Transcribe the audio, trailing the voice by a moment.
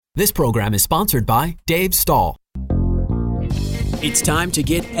This program is sponsored by Dave Stahl. It's time to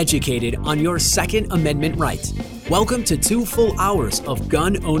get educated on your Second Amendment rights. Welcome to 2 full hours of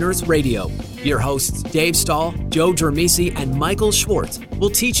Gun Owners Radio. Your hosts, Dave Stahl, Joe Germisi, and Michael Schwartz, will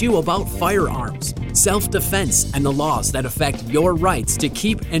teach you about firearms, self-defense, and the laws that affect your rights to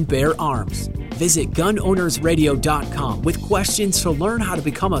keep and bear arms. Visit gunownersradio.com with questions to learn how to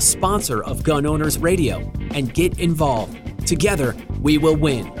become a sponsor of Gun Owners Radio and get involved. Together, we will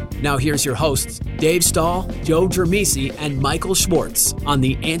win. Now here's your hosts, Dave Stahl, Joe Germisi, and Michael Schwartz on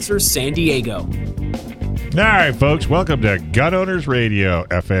The Answer San Diego. All right, folks, welcome to Gun Owners Radio,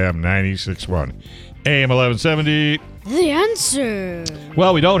 FM 96.1, AM 1170. The Answer.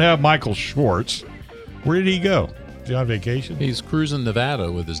 Well, we don't have Michael Schwartz. Where did he go? Is he on vacation? He's cruising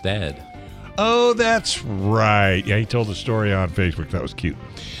Nevada with his dad. Oh, that's right. Yeah, he told the story on Facebook. That was cute.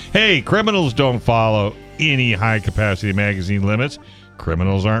 Hey, criminals don't follow any high-capacity magazine limits.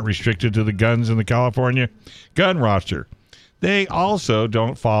 Criminals aren't restricted to the guns in the California gun roster. They also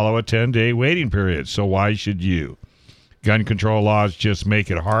don't follow a 10-day waiting period, so why should you? Gun control laws just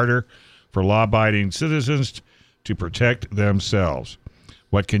make it harder for law-abiding citizens to protect themselves.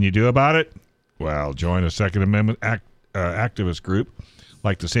 What can you do about it? Well, join a Second Amendment activist group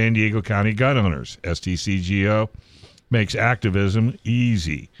like the San Diego County Gun Owners. SDCGO makes activism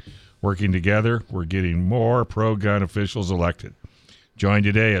easy. Working together, we're getting more pro-gun officials elected. Join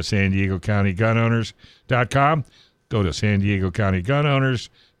today at San Diego County Gun Owners.com. Go to San Diego County Gun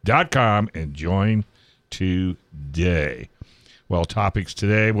Owners.com and join today. Well, topics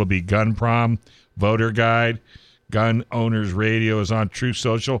today will be Gun Prom, Voter Guide, Gun Owners Radio is on Truth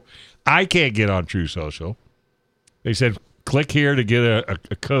Social. I can't get on Truth Social. They said, click here to get a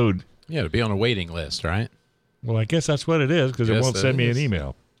code. Yeah, to be on a waiting list, right? Well, I guess that's what it is because it won't send me an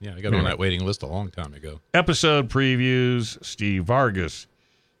email. Yeah, I got on that waiting list a long time ago. Episode previews, Steve Vargas.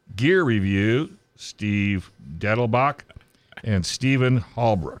 Gear review, Steve Dettelbach and Stephen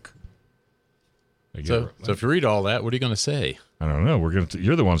Hallbrook. So if you read all that, what are you going to say? I don't know.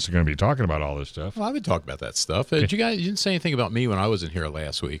 You're the ones who are going to be talking about all this stuff. Well, I would talk about that stuff. You didn't say anything about me when I was in here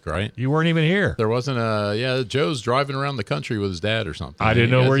last week, right? You weren't even here. There wasn't Joe's driving around the country with his dad or something. I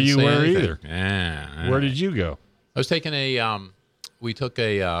didn't know where you were either. Yeah. Where did you go? I was taking we took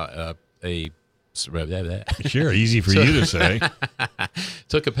a sure, easy for you to say.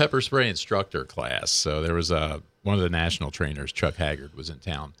 Took a pepper spray instructor class. So there was one of the national trainers, Chuck Haggard, was in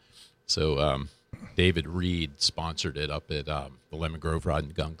town. So David Reed sponsored it up at the Lemon Grove Rod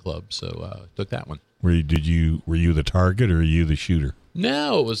and Gun Club. So took that one. Were you the target or were you the shooter?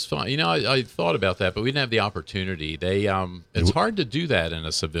 No, it was fun. I thought about that, but we didn't have the opportunity. It's hard to do that in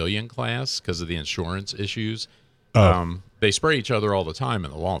a civilian class because of the insurance issues. They spray each other all the time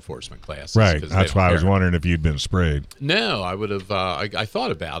in the law enforcement classes. Right. That's why I was wondering if you'd been sprayed. No, I would have. I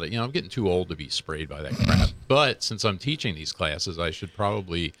thought about it. I'm getting too old to be sprayed by that crap. But since I'm teaching these classes, I should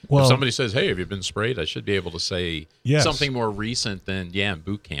probably, if somebody says, hey, have you been sprayed? I should be able to say something more recent than, in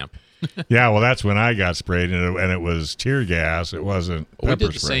boot camp. Yeah, well, that's when I got sprayed, and it was tear gas. It wasn't pepper We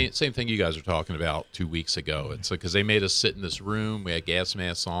did spray. the same thing you guys were talking about 2 weeks ago. It's because they made us sit in this room. We had gas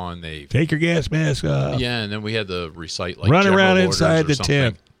masks on. Take your gas mask off. Yeah, and then we had to recite run around inside the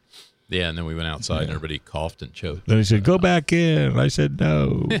tent. Yeah, and then we went outside and everybody coughed and choked. Then he said, go back in. I said,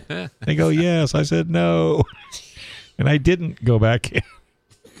 no. They go, yes. I said, no. And I didn't go back in.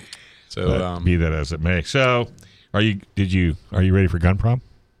 So be that as it may. So are you ready for Gun Prom?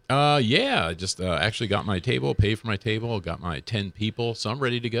 Yeah, I just actually got my table, paid for my table, got my 10 people, so I'm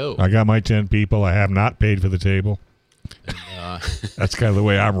ready to go. I got my 10 people. I have not paid for the table. And, that's kind of the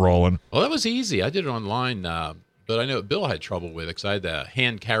way I'm rolling. Well, that was easy. I did it online, but I know Bill had trouble with it because I had to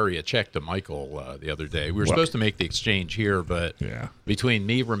hand carry a check to Michael the other day. We were supposed to make the exchange here, but between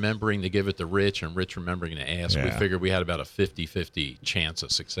me remembering to give it to Rich and Rich remembering to ask, we figured we had about a 50-50 chance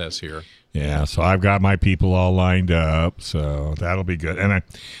of success here. Yeah, so I've got my people all lined up, so that'll be good. And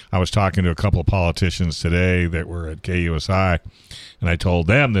I was talking to a couple of politicians today that were at KUSI, and I told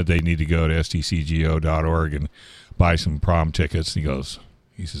them that they need to go to sdcgo.org and buy some prom tickets. And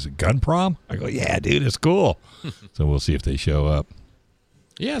he says, a gun prom? I go, yeah, dude, it's cool. So we'll see if they show up.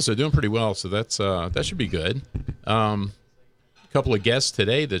 Yeah, so doing pretty well. So that should be good. A couple of guests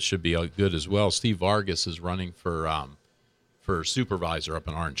today that should be good as well. Steve Vargas is running for supervisor up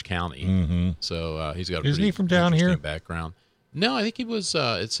in Orange County. Mm-hmm. So he's got a Isn't he from down here? Background. No, I think he was.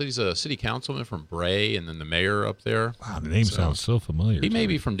 He's a city councilman from Bray, and then the mayor up there. Wow, the name sounds so familiar. He may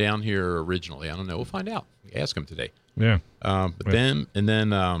be from down here originally. I don't know. We'll find out. Ask him today. Yeah. Who's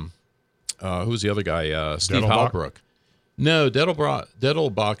the other guy? Steve Hallbrook. No,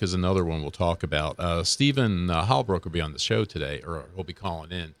 Dettelbach is another one we'll talk about. Stephen Halbrook will be on the show today, or he'll be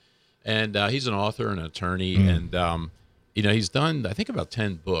calling in. And he's an author and an attorney, and he's done, I think, about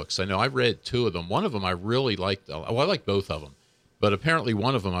 10 books. I know I read 2 of them. One of them I really liked. Well, I like both of them, but apparently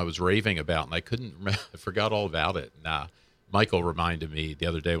one of them I was raving about, and I couldn't remember. I forgot all about it. And Michael reminded me the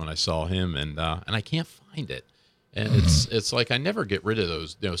other day when I saw him, and I can't find it. And it's like I never get rid of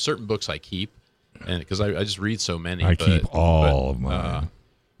those. Certain books I keep, and because I just read so many. I keep all of mine.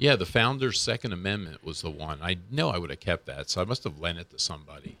 Yeah, the Founders' Second Amendment was the one. I know I would have kept that, so I must have lent it to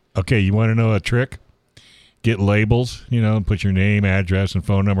somebody. Okay, you want to know a trick? Get labels, and put your name, address, and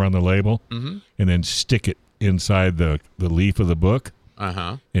phone number on the label, and then stick it inside the leaf of the book,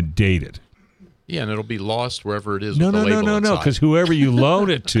 and date it. Yeah, and it'll be lost wherever it is. No, because whoever you loan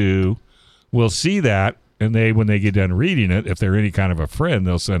it to will see that, and when they get done reading it, if they're any kind of a friend,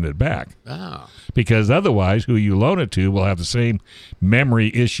 they'll send it back. Ah. Because otherwise, who you loan it to will have the same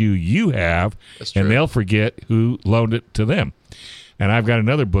memory issue you have, and they'll forget who loaned it to them. And I've got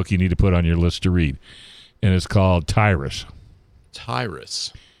another book you need to put on your list to read, and it's called Tyrus.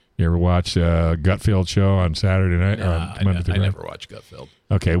 Tyrus. You ever watch Gutfeld show on Saturday night? No, I never watch Gutfeld.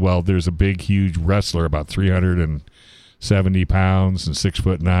 Okay, well, there's a big, huge wrestler, about 370 pounds and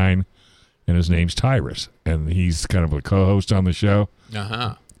 6'9", and his name's Tyrus, and he's kind of a co-host on the show.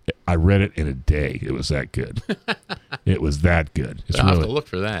 I read it in a day. It was that good. It was that good. I'll have to look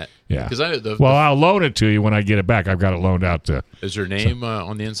for that. Yeah. I'll loan it to you when I get it back. I've got it loaned out to. Is your name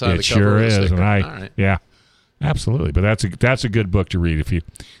on the inside of the It cover? sure is. All right. Yeah, absolutely. But that's a good book to read. What do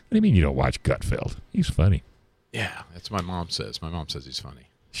you mean you don't watch Gutfeld? He's funny. Yeah, that's what my mom says. My mom says he's funny.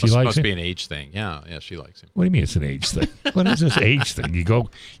 She likes must him? be an age thing. Yeah, she likes him. What do you mean it's an age thing? What is this age thing?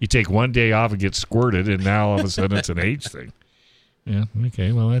 You take one day off and get squirted, and now all of a sudden it's an age thing. Yeah.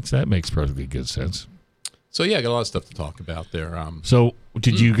 Okay. Well, that makes perfectly good sense. So yeah, I got a lot of stuff to talk about there. So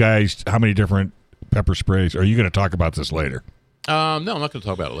did you guys? How many different pepper sprays? Are you going to talk about this later? No, I'm not going to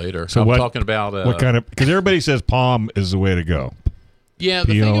talk about it later. So I'm talking about what kind of? Because everybody says Palm is the way to go. Yeah,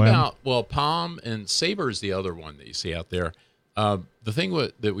 the thing about Palm and Saber is the other one that you see out there. The thing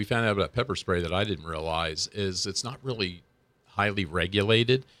that we found out about pepper spray that I didn't realize is it's not really highly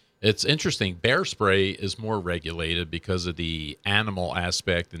regulated. It's interesting. Bear spray is more regulated because of the animal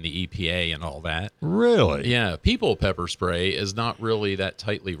aspect and the EPA and all that. Really? Yeah. People pepper spray is not really that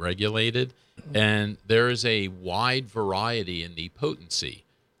tightly regulated, and there is a wide variety in the potency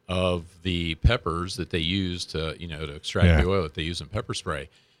of the peppers that they use to extract the oil that they use in pepper spray,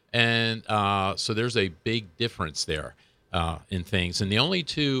 and so there's a big difference there. In things, and the only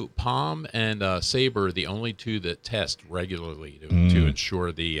two, Palm and Saber, are the only two that test regularly to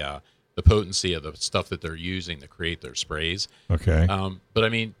ensure the potency of the stuff that they're using to create their sprays. Okay. But I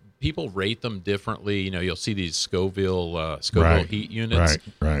mean, people rate them differently. You'll see these Scoville heat units.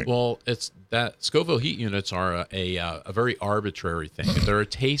 Right. Well, it's that Scoville heat units are a very arbitrary thing. They're a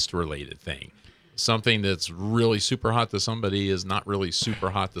taste-related thing. Something that's really super hot to somebody is not really super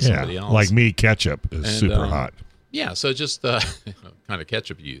hot to somebody else. Like me, ketchup is super hot. Yeah, so just kind of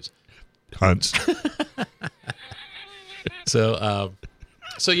ketchup you use. Hunts. So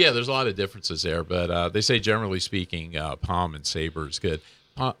yeah, there's a lot of differences there, but they say generally speaking, Palm and Saber is good.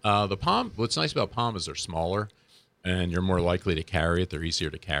 The Palm, what's nice about Palm is they're smaller, and you're more likely to carry it. They're easier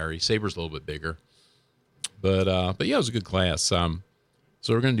to carry. Saber's a little bit bigger, but yeah, it was a good class. So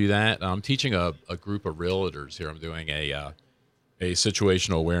we're going to do that. I'm teaching a group of realtors here. I'm doing a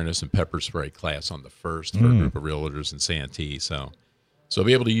situational awareness and pepper spray class on the 1st for a group of realtors in Santee. So I'll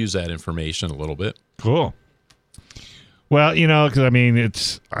be able to use that information a little bit. Cool. Well, because I mean,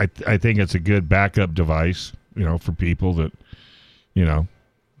 I think it's a good backup device, for people that,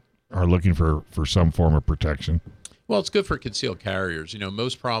 are looking for some form of protection. Well, it's good for concealed carriers.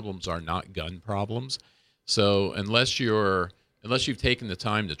 Most problems are not gun problems. So unless you've taken the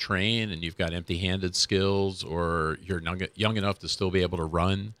time to train and you've got empty-handed skills, or you're young enough to still be able to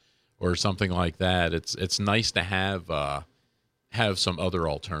run or something like that, it's nice to have some other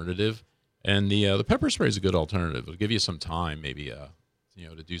alternative. And the pepper spray is a good alternative. It'll give you some time, maybe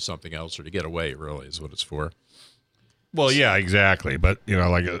to do something else or to get away. Really, is what it's for. Well, yeah, exactly. But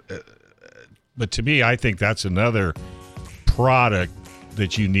but to me, I think that's another product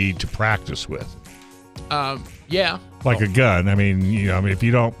that you need to practice with. Yeah. Like a gun. I mean, if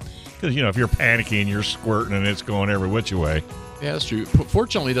you don't, because, if you're panicking, you're squirting and it's going every which way. Yeah, that's true.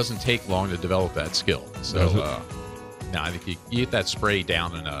 Fortunately, it doesn't take long to develop that skill. So, I think you get that spray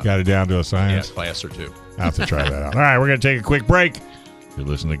down in got it down to a science class or two. I'll have to try that out. All right, we're going to take a quick break. You're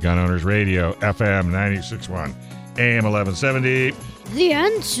listening to Gun Owners Radio, FM 96.1, AM 1170. The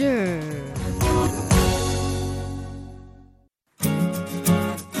Answer.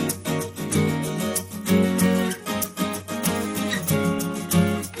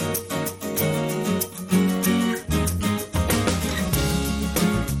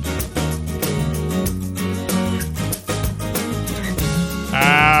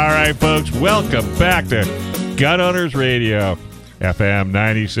 welcome back to Gun Owners Radio, FM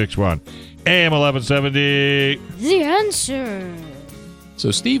 96.1, AM 1170. The Answer. So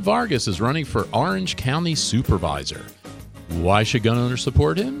Steve Vargas is running for Orange County Supervisor. Why should gun owners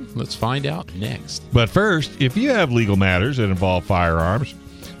support him? Let's find out next. But first, if you have legal matters that involve firearms,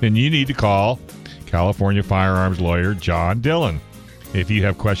 then you need to call California firearms lawyer John Dillon. If you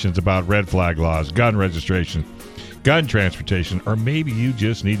have questions about red flag laws, gun registration, gun transportation, or maybe you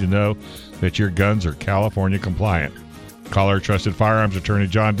just need to know that your guns are California compliant, call our trusted firearms attorney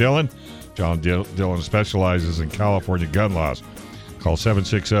John Dillon. John Dillon specializes in California gun laws. Call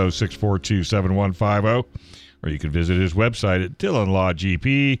 760-642-7150, or you can visit his website at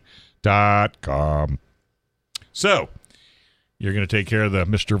DillonLawGP.com. So, you're going to take care of the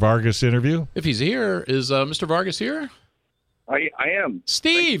Mr. Vargas interview? If he's here, is Mr. Vargas here? I am.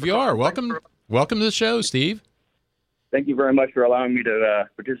 Steve, you are. Welcome to the show, Steve. Thank you very much for allowing me to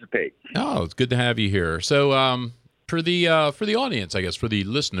participate. Oh, it's good to have you here. So, for the audience, I guess, for the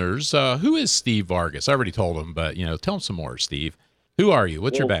listeners, who is Steve Vargas? I already told him, but tell him some more, Steve. Who are you?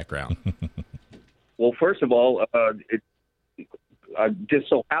 What's your background? Well, first of all, I just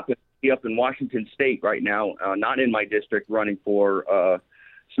so happen to be up in Washington State right now, not in my district, running for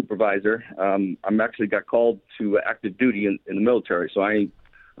supervisor. I'm actually got called to active duty in the military, so I'm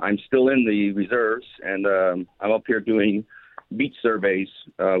still in the reserves, and I'm up here doing beach surveys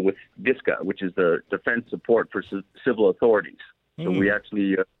with DISCA, which is the Defense Support for Civil Authorities. So we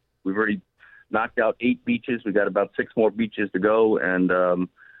actually we've already knocked out 8 beaches. We got about 6 more beaches to go, and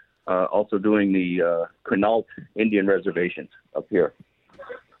also doing the Quinault Indian Reservation up here.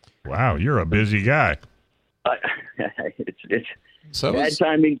 Wow, you're a busy guy. It's so bad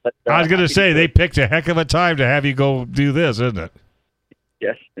timing. But, I was going to say, they picked a heck of a time to have you go do this, isn't it?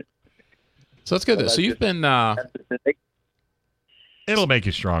 Yes. So that's good. So you've been it'll make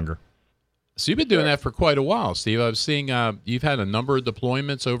you stronger. So you've been doing that for quite a while, Steve. I was seeing you've had a number of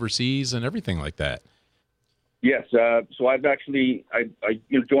deployments overseas and everything like that. Yes. So I've actually I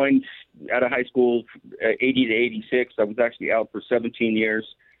joined out of high school 80 to 86. I was actually out for 17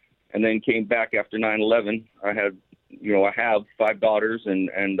 years, and then came back after 9/11. I have 5 daughters,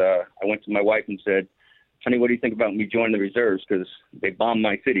 and I went to my wife and said, "Honey, what do you think about me joining the reserves? Because they bombed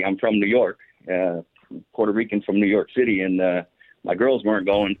my city. I'm from New York, Puerto Rican from New York City, and my girls weren't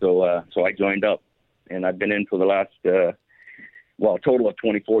going, so I joined up, and I've been in for the last a total of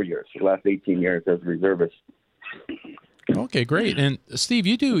 24 years, the last 18 years as a reservist." Okay, great. And Steve,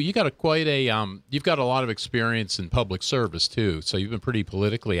 you've got a lot of experience in public service too. So you've been pretty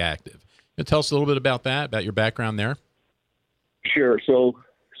politically active. Can you tell us a little bit about that, about your background there? Sure. So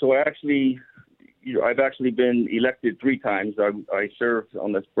I've actually been elected 3 times. I served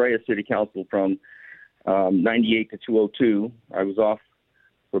on the Brea City Council from 98 to 2002. I was off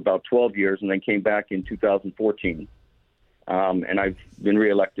for about 12 years and then came back in 2014. And I've been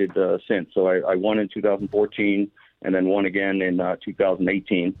reelected since. So I won in 2014 and then won again in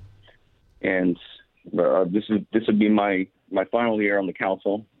 2018. And this would be my final year on the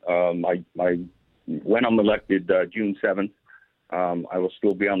council. When I'm elected June 7th, I will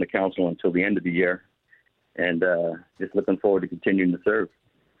still be on the council until the end of the year, and just looking forward to continuing to serve.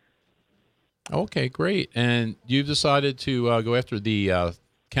 Okay, great. And you've decided to go after the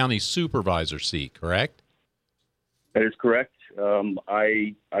county supervisor seat, correct? That is correct.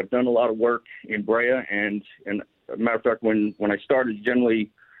 I've done a lot of work in Brea, and as a matter of fact, when I started,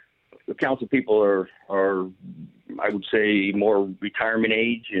 generally the council people are I would say more retirement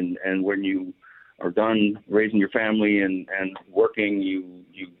age, and when you are done raising your family and working, you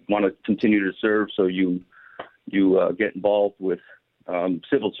want to continue to serve, so you get involved with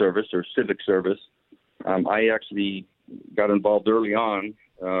civil service or civic service. I actually got involved early on,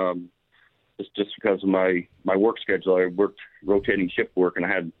 just because of my work schedule. I worked rotating shift work, and I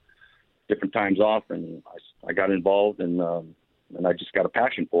had different times off, and I got involved, and I just got a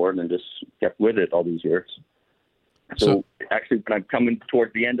passion for it and just kept with it all these years. So actually, when I'm coming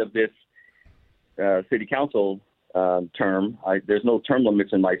towards the end of this city council term, there's no term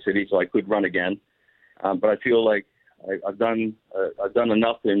limits in my city, so I could run again. But I feel like I've done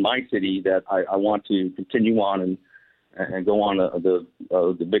enough in my city that I want to continue on and go on the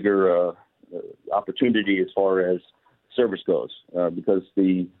bigger opportunity as far as service goes, because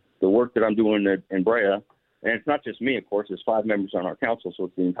the work that I'm doing in Brea, and it's not just me, of course, there's 5 members on our council, so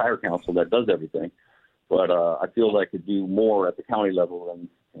it's the entire council that does everything. But I feel like I could do more at the county level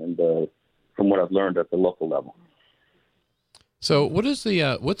and from what I've learned at the local level. So what is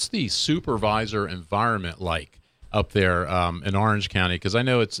what's the supervisor environment like up there in Orange County? Because I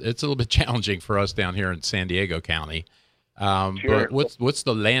know it's a little bit challenging for us down here in San Diego County. Sure. But what's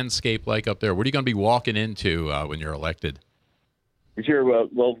the landscape like up there? What are you going to be walking into when you're elected? Sure.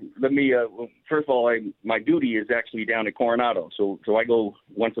 Well, let me. First of all, my duty is actually down in Coronado, so I go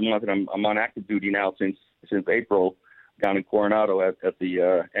once a month, and I'm on active duty now since April, down in Coronado at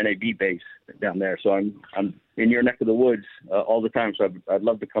the NAB base down there. So I'm in your neck of the woods all the time. So I'd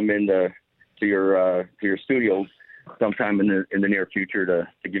love to come in to your studio sometime in the near future to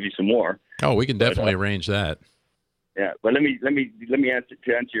give you some more. Oh, we can definitely arrange that. Yeah, but let me answer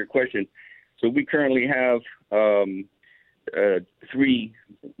your question. So we currently have 3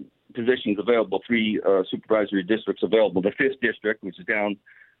 positions available, 3 supervisory districts available. The 5th district, which is down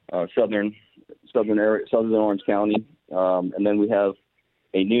southern Orange County, and then we have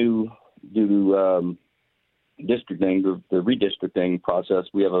a new due to districting, the redistricting process.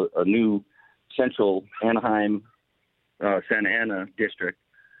 We have a new central Anaheim, Santa Ana district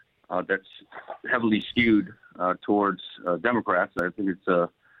that's heavily skewed towards Democrats. I think it's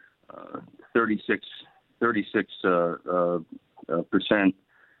 36%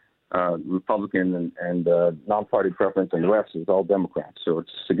 Republican and non-party preference, and the rest is all Democrats. So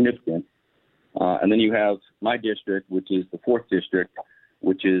it's significant. And then you have my district, which is the 4th district,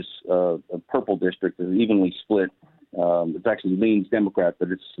 which is a purple district. It's evenly split. It actually leans Democrat,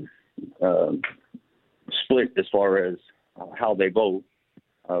 but it's split as far as how they vote.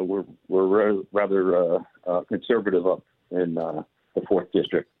 We're rather conservative up in the 4th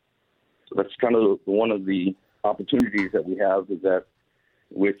district. So that's kind of one of the opportunities that we have, is that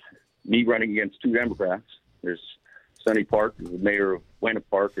with me running against 2 Democrats, there's Sonny Park, the mayor of Buena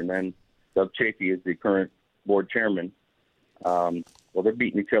Park, and then Doug Chafee is the current board chairman. Well, they're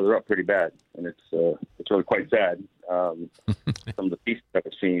beating each other up pretty bad, and it's really quite sad. Some of the pieces that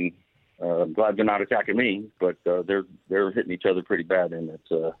I've seen. I'm glad they're not attacking me, but they're hitting each other pretty bad, and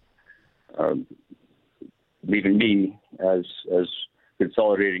it's leaving me as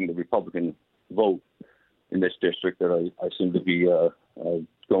consolidating the Republican vote in this district that I seem to be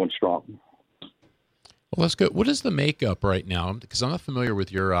going strong. Well, that's good. What is the makeup right now? Because I'm not familiar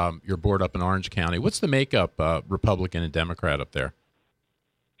with your board up in Orange County. What's the makeup, Republican and Democrat up there?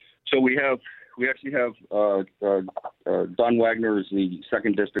 So we actually have Don Wagner is the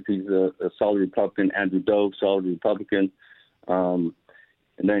 2nd district. He's a solid Republican. Andrew Doe, solid Republican. And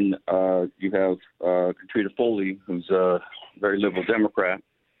then you have Katrina Foley, who's a very liberal Democrat.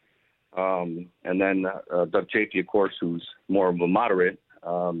 And then Doug Chafee, of course, who's more of a moderate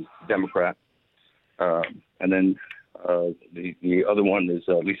Democrat. And then the other one is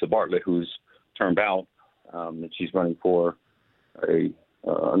Lisa Bartlett, who's turned out, and she's running for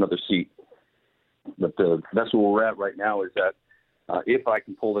another seat. But that's where we're at right now, is that if I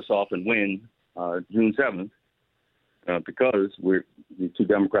can pull this off and win June 7th, because the 2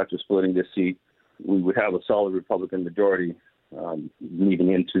 Democrats are splitting this seat, we would have a solid Republican majority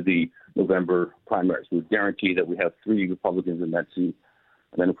leading into the November primaries. We would guarantee that we have 3 Republicans in that seat.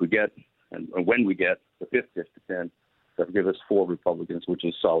 And then if we get, and when we get the 5th district in, that would give us 4 Republicans, which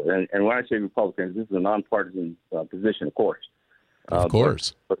is solid. And when I say Republicans, this is a nonpartisan position, of course. Of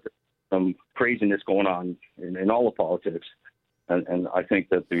course. But some craziness going on in all of politics. And I think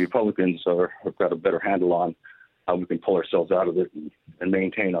that the Republicans have got a better handle on how we can pull ourselves out of it and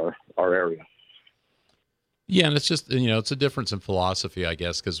maintain our area. Yeah, and it's just, it's a difference in philosophy, I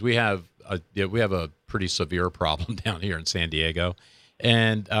guess, because we have a pretty severe problem down here in San Diego.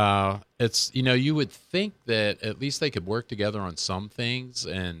 And it's, you would think that at least they could work together on some things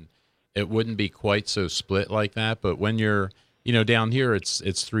and it wouldn't be quite so split like that. But when you're, down here,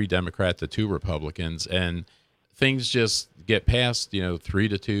 it's 3 Democrats to 2 Republicans, and things just get passed, 3-2,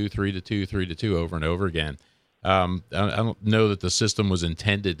 3-2, 3-2 over and over again. I don't know that the system was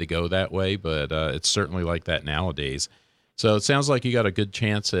intended to go that way, but it's certainly like that nowadays. So it sounds like you got a good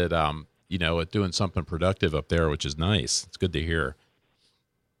chance at, at doing something productive up there, which is nice. It's good to hear.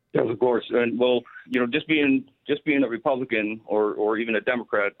 Yes, of course. And well, just being a Republican or even a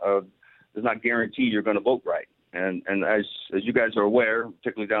Democrat does not guarantee you're going to vote right. And as you guys are aware,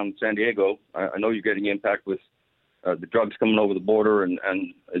 particularly down in San Diego, I know you're getting impact with the drugs coming over the border and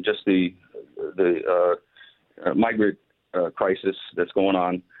just the migrant crisis that's going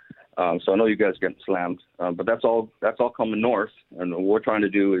on. So I know you guys are getting slammed, but that's all coming north. And what we're trying to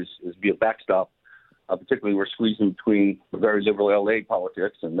do is be a backstop. Particularly, we're squeezing between the very liberal LA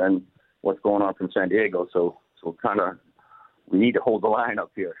politics and then what's going on from San Diego. So we need to hold the line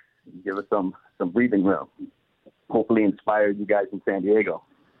up here and give us some breathing room. Hopefully inspire you guys in San Diego.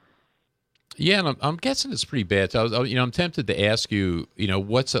 Yeah, and I'm guessing it's pretty bad. I'm tempted to ask you,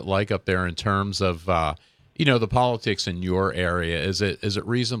 what's it like up there in terms of, the politics in your area? Is it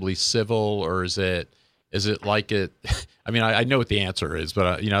reasonably civil, or is it, Is it like it? I mean, I know what the answer is,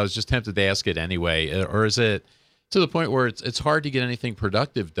 but I was just tempted to ask it anyway. Or is it to the point where it's hard to get anything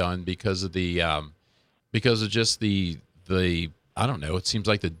productive done because of just the I don't know. It seems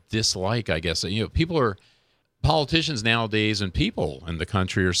like the dislike, I guess. Politicians nowadays and people in the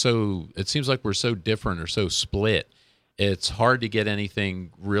country are so. It seems like we're so different or so split. It's hard to get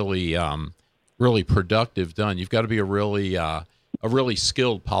anything really productive done. You've got to be a really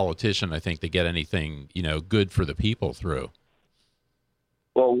skilled politician, I think, to get anything, good for the people through.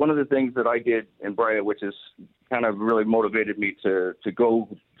 Well, one of the things that I did in Brea, which has kind of really motivated me to go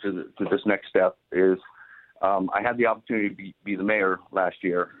to this next step, is I had the opportunity to be the mayor last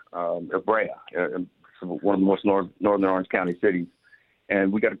year of Brea, one of the most northern Orange County cities.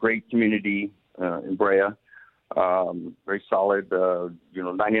 And we got a great community in Brea, very solid.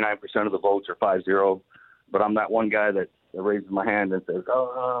 99% of the votes are 5-0. But I'm that one guy that raises my hand and says,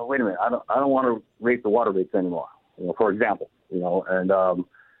 "Oh, wait a minute! I don't want to raise the water rates anymore." For example, and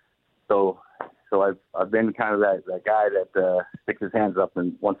so I've been kind of that guy that sticks his hands up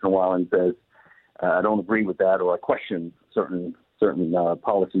and once in a while and says, "I don't agree with that," or I question certain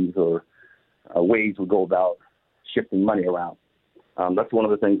policies or ways we go about shifting money around. That's one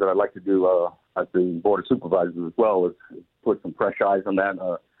of the things that I'd like to do at the Board of Supervisors as well, is put some fresh eyes on that.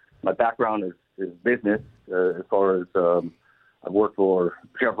 My background is business, as far as I've worked for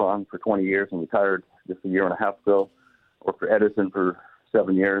Chevron for 20 years and retired just a year and a half ago. Worked for Edison for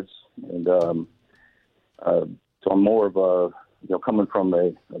 7 years. And so I'm more of coming from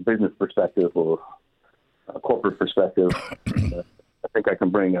a business perspective or a corporate perspective. I think I can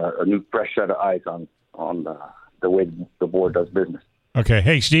bring a new, fresh set of eyes on the way the board does business. Okay.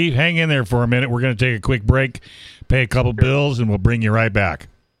 Hey, Steve, hang in there for a minute. We're going to take a quick break, pay a couple bills, and we'll bring you right back.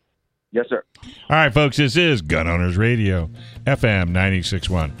 Yes, sir. All right, folks, this is Gun Owners Radio, FM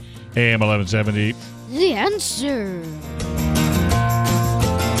 96.1, AM 1170. The Answer.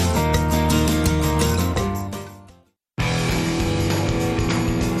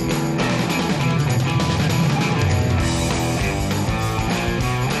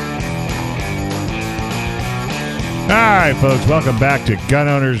 All right, folks, welcome back to Gun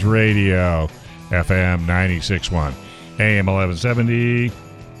Owners Radio, FM 96.1, AM 1170.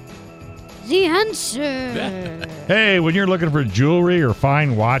 The Answer. Hey, when you're looking for jewelry or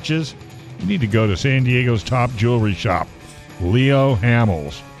fine watches, you need to go to San Diego's top jewelry shop, Leo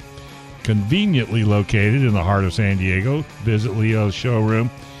Hamels. Conveniently located in the heart of San Diego, visit Leo's showroom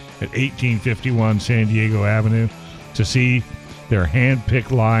at 1851 San Diego Avenue to see their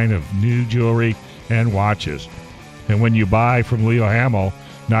hand-picked line of new jewelry and watches. And when you buy from Leo Hamel,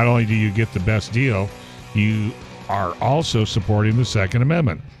 not only do you get the best deal, you are also supporting the Second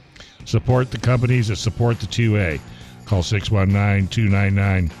Amendment. Support the companies that support the 2A. Call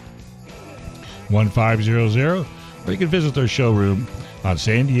 619-299-1500, or you can visit their showroom on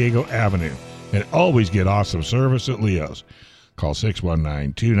San Diego Avenue and always get awesome service at Leo's. Call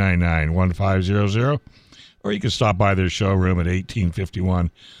 619-299-1500, or you can stop by their showroom at 1851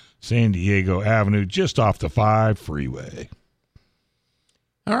 San Diego Avenue, just off the 5 freeway.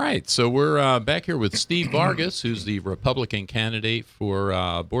 All right, so we're back here with Steve Vargas, who's the Republican candidate for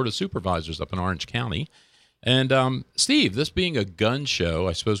Board of Supervisors up in Orange County. And Steve, this being a gun show,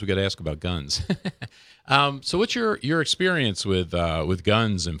 I suppose we got to ask about guns. So what's your experience with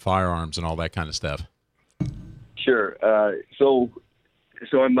guns and firearms and all that kind of stuff? Sure. So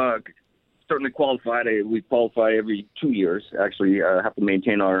I'm certainly qualified. We qualify every 2 years. Actually, have to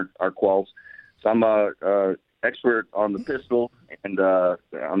maintain our quals. So I'm a expert on the pistol and on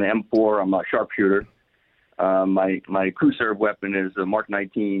the M4. I'm a sharpshooter. My crew serve weapon is a Mark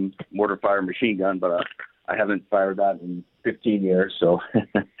 19 mortar fire machine gun, but I haven't fired that in 15 years. So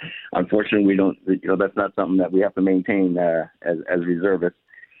unfortunately, we don't. That's not something that we have to maintain as reservists.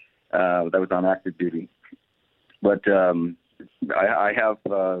 That was on active duty. But I have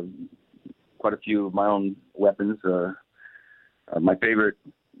quite a few of my own weapons. My favorite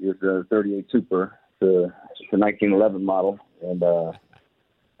is the 38 Super. The 1911 model, and I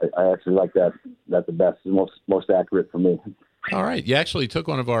actually like that. That's the best, most accurate for me. All right, you actually took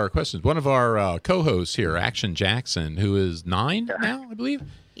one of our questions. One of our co-hosts here, Action Jackson, who is 9 now, I believe.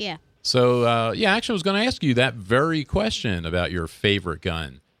 Yeah. So Action was going to ask you that very question about your favorite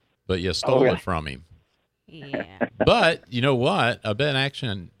gun, but you stole it from him. Yeah. But you know what? I bet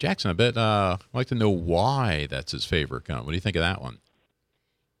Action Jackson. I'd like to know why that's his favorite gun. What do you think of that one?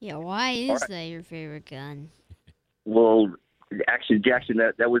 Yeah, why is that your favorite gun? Well, actually, Jackson,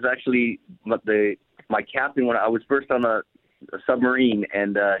 that was actually my captain when I was first on a submarine,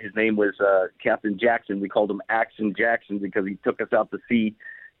 and his name was Captain Jackson. We called him Action Jackson because he took us out to sea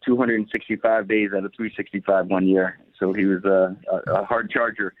 265 days out of 365 one year. So he was a hard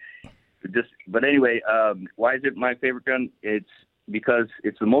charger. But anyway, why is it my favorite gun? It's because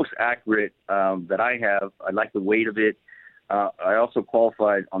it's the most accurate that I have. I like the weight of it. I also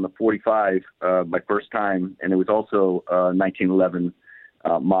qualified on the 45 my first time, and it was also 1911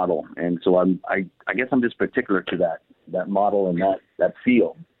 model. And so I guess I'm just particular to that model and that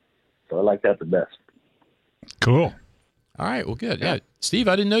feel. So I like that the best. Cool. All right. Well, good. Yeah, Steve,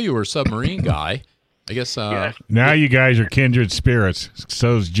 I didn't know you were a submarine guy. I guess. Now you guys are kindred spirits.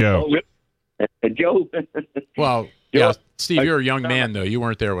 So's Joe. Joe. Well, yeah, Steve, you're a young man though. You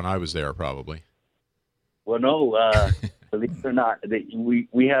weren't there when I was there, probably. Well, no. Believe it or not,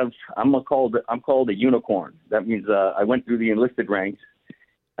 we have. I'm called a unicorn. That means I went through the enlisted ranks.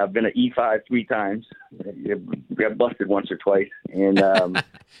 I've been an E5 3 times. We got busted once or twice, and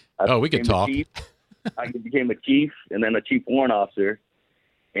we could talk. I became a chief, and then a chief warrant officer,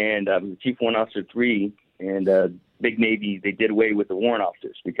 and I was a chief warrant officer 3. And Big Navy, they did away with the warrant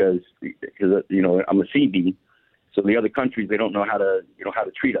officers because I'm a CB, so the other countries they don't know how to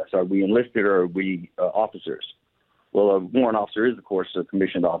treat us. Are we enlisted or are we officers? Well, a warrant officer is of course a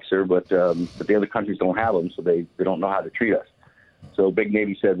commissioned officer, but the other countries don't have them, so they don't know how to treat us. So Big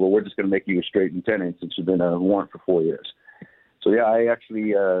Navy said, well, we're just going to make you a straight lieutenant since you've been a warrant for 4 years. So yeah, I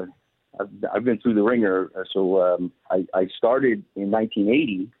actually I've been through the ringer. So I started in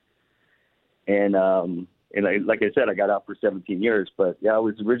 1980. And like I said, I got out for 17 years. But yeah, I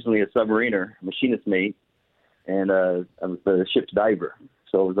was originally a submariner, machinist mate, and I was the ship's diver.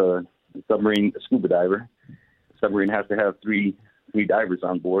 So I was a submarine scuba diver. A submarine has to have three divers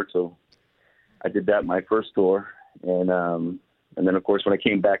on board. So I did that my first tour, and then of course when I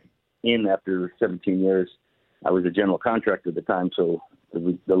came back in after 17 years, I was a general contractor at the time. So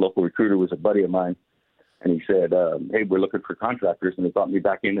the local recruiter was a buddy of mine, and he said, "Hey, we're looking for contractors," and they brought me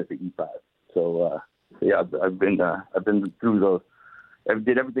back in as the E5. So yeah, I've been through I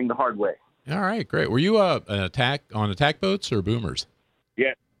did everything the hard way. All right, great. Were you on attack boats or boomers?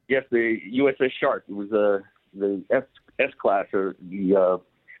 Yeah, yes, the USS Shark. It was the S class, or it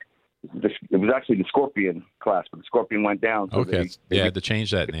was actually the Scorpion class, but the Scorpion went down. So okay, they had to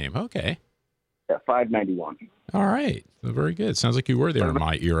change that name. Okay. Yeah, 591. All right, very good. Sounds like you were there in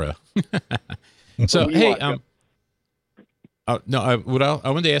my era. So hey, no, I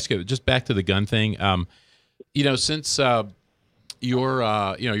wanted to ask you just back to the gun thing. Since you're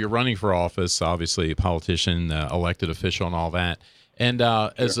running for office, obviously a politician, elected official, and all that. And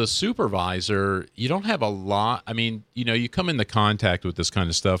as a supervisor, you don't have a lot. I mean, you come into contact with this kind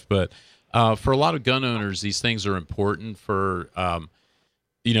of stuff, but for a lot of gun owners, these things are important for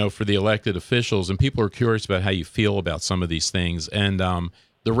the elected officials, and people are curious about how you feel about some of these things. And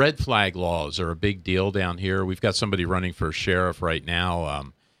the red flag laws are a big deal down here. We've got somebody running for sheriff right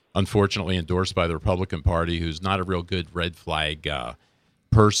now, unfortunately endorsed by the Republican Party, who's not a real good red flag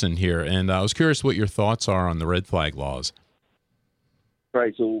person here. And I was curious what your thoughts are on the red flag laws.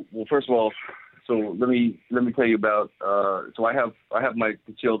 Right. So, well, first of all, let me tell you about. So I have my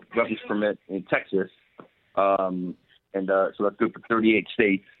concealed weapons permit in Texas, and so that's good for 38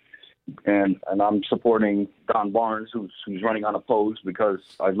 states. And I'm supporting Don Barnes, who's running unopposed, because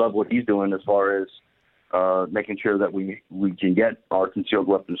I love what he's doing as far as making sure that we can get our concealed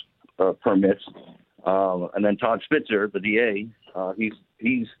weapons permits. And then Todd Spitzer, the DA,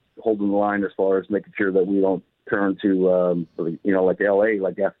 he's holding the line as far as making sure that we don't turn to like L.A.,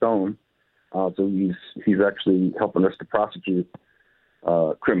 like Gaston. So he's actually helping us to prosecute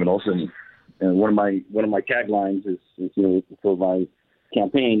criminals. And one of my taglines is for my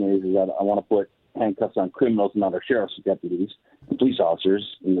campaign is that I want to put handcuffs on criminals and other sheriff's deputies and police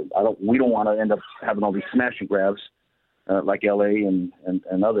officers. And we don't want to end up having all these smash and grabs like L.A.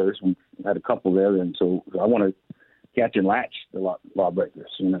 and others. We had a couple there, and so I want to catch and latch the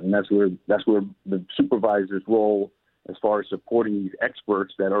lawbreakers. And that's where the supervisor's role, as far as supporting these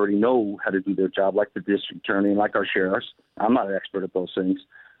experts that already know how to do their job, like the district attorney and like our sheriffs. I'm not an expert at those things,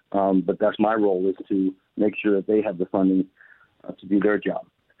 but that's my role, is to make sure that they have the funding to do their job.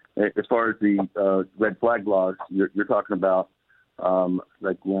 As far as the red flag laws, you're talking about,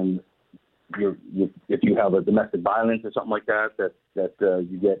 like when if you have a domestic violence or something like that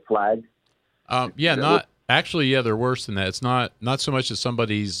you get flagged. They're worse than that. It's not so much that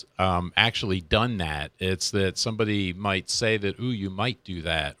somebody's actually done that. It's that somebody might say that, ooh, you might do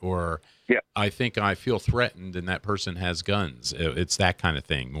that, or I think I feel threatened, and that person has guns. It's that kind of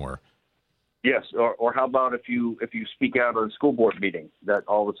thing more. Yes, or how about if you speak out at a school board meeting, that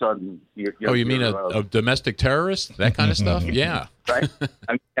all of a sudden you mean a domestic terrorist, that kind of stuff? Yeah, right.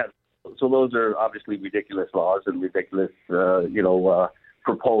 So those are obviously ridiculous laws and ridiculous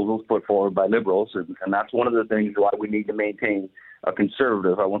proposals put forward by liberals, and that's one of the things why we need to maintain a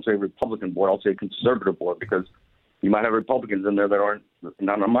conservative, I won't say Republican board, I'll say conservative board, because you might have Republicans in there that aren't,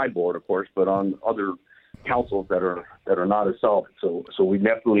 not on my board, of course, but on other councils that are not as solid. So we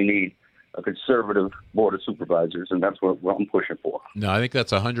definitely need a conservative board of supervisors, and that's what I'm pushing for. No, I think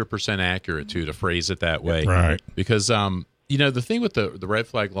that's 100% accurate, too, to phrase it that way. Right. Because, the thing with the red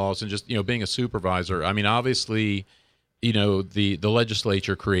flag laws and just, being a supervisor, I mean, obviously, the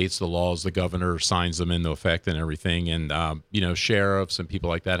legislature creates the laws, the governor signs them into effect and everything, and, sheriffs and people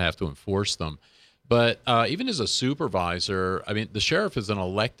like that have to enforce them. But even as a supervisor, I mean, the sheriff is an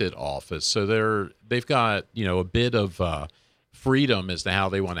elected office, so they've got, a bit of freedom as to how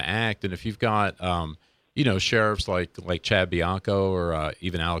they want to act. And if you've got, sheriffs like Chad Bianco or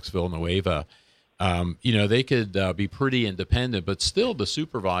even Alex Villanueva, they could be pretty independent, but still the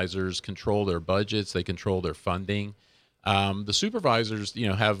supervisors control their budgets. They control their funding. The supervisors,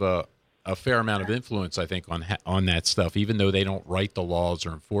 have a fair amount of influence, I think, on that stuff, even though they don't write the laws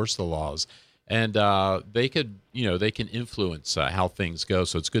or enforce the laws. And they could, they can influence how things go.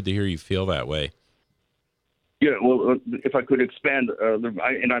 So it's good to hear you feel that way. Yeah, well, if I could expand,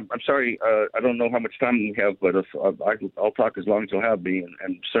 I'm sorry, I don't know how much time we have, but I'll talk as long as you'll have me,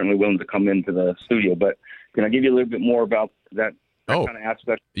 and certainly willing to come into the studio. But can I give you a little bit more about that kind of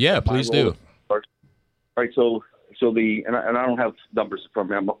aspect? Yeah, please do. All right, so and I don't have numbers from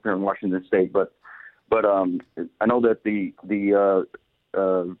me. I'm up here in Washington State, but I know that the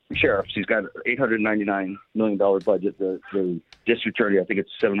sheriff, he's got $899 million budget. The district attorney, I think it's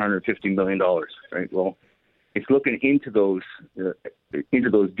 $750 million. Right. Well, it's looking into those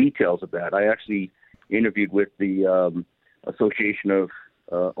details of that. I actually interviewed with the Association of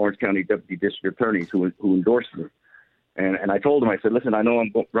Orange County Deputy District Attorneys who endorsed me, and I told him, I said, listen, I know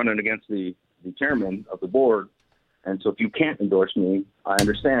I'm running against the chairman of the board, and so if you can't endorse me, I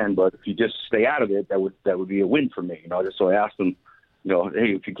understand, but if you just stay out of it, that would be a win for me. So I asked him,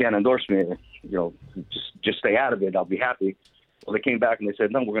 hey, if you can't endorse me, just stay out of it. I'll be happy. Well, they came back and they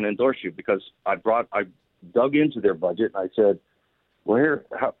said, no, we're going to endorse you, because I dug into their budget. And I said, well, here,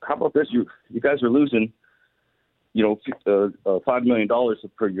 how about this? You guys are losing, $5 million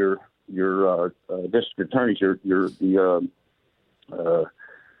for your district attorneys, the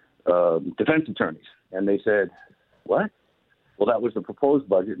defense attorneys. And they said, what? Well, that was the proposed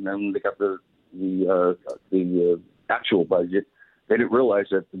budget, and then when they got the actual budget, they didn't realize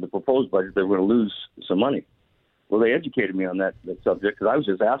that in the proposed budget they were going to lose some money. Well, they educated me on that subject, because I was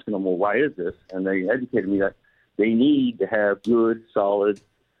just asking them, well, why is this? And they educated me that they need to have good, solid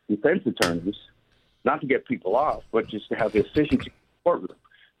defense attorneys, not to get people off, but just to have the efficiency in the courtroom.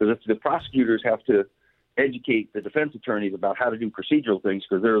 Because if the prosecutors have to educate the defense attorneys about how to do procedural things,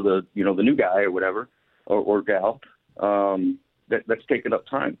 because they're the new guy or whatever, or gal, that's taking up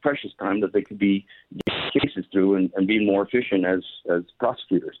time, precious time, that they could be getting cases through and being more efficient as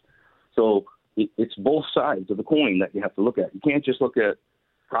prosecutors. So it's both sides of the coin that you have to look at. You can't just look at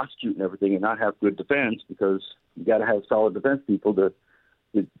prosecuting everything and not have good defense, because you got to have solid defense people to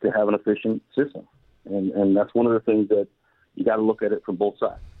have an efficient system. And that's one of the things that you got to look at it from both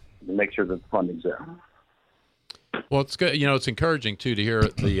sides and make sure that the funding's there. Well, it's good. It's encouraging too to hear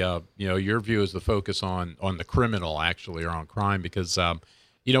the your view is the focus on the criminal, actually, or on crime, because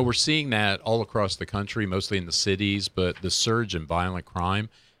we're seeing that all across the country, mostly in the cities, but the surge in violent crime.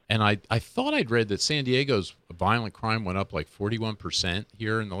 And I thought I'd read that San Diego's violent crime went up like 41%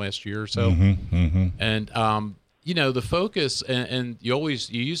 here in the last year or so. Mm-hmm, mm-hmm. And the focus, and you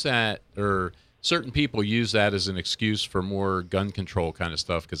use that, or certain people use that as an excuse for more gun control kind of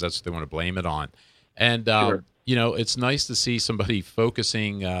stuff, because that's what they want to blame it on. And Sure. It's nice to see somebody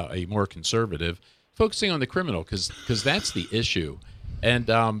focusing, a more conservative, focusing on the criminal, because that's the issue. And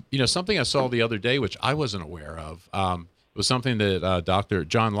something I saw the other day, which I wasn't aware of, was something that Dr.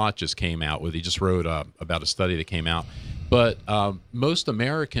 John Lott just came out with. He just wrote about a study that came out. But most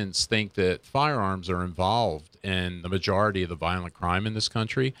Americans think that firearms are involved in the majority of the violent crime in this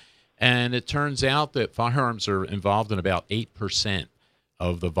country. And it turns out that firearms are involved in about 8%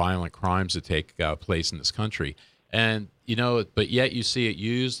 of the violent crimes that take place in this country. And, but yet you see it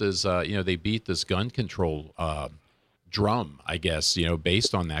used as, they beat this gun control drum, I guess,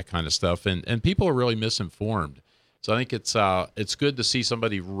 based on that kind of stuff. And people are really misinformed. So I think it's good to see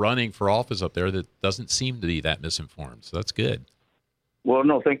somebody running for office up there that doesn't seem to be that misinformed. So that's good. Well,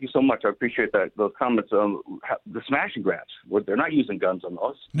 no, thank you so much. I appreciate those comments. The smash and grabs, they're not using guns on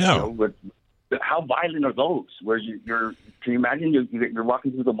those. No. But how violent are those? Where you're can you imagine you're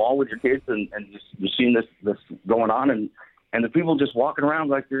walking through the mall with your kids and you're seeing this going on, and the people just walking around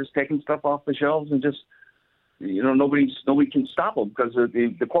like they're just taking stuff off the shelves and just nobody can stop them because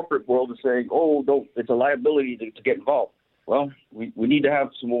the corporate world is saying, oh, no, it's a liability to get involved. Well, we need to have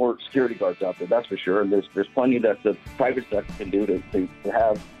some more security guards out there, that's for sure. And there's plenty that the private sector can do to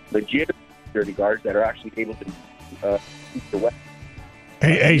have legit security guards that are actually able to keep the weapons.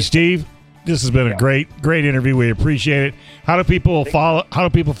 Hey, Steve, this has been a great interview. We appreciate it. How do people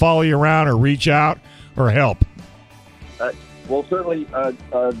follow you around or reach out or help? Well, certainly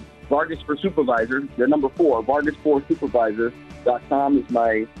Vargas for Supervisor, the number 4, Vargas4Supervisor.com is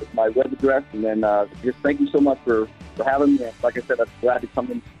my web address. And then just thank you so much for having me. Like I said, I'm glad to come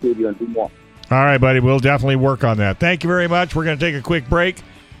in the studio and do more. All right, buddy. We'll definitely work on that. Thank you very much. We're going to take a quick break.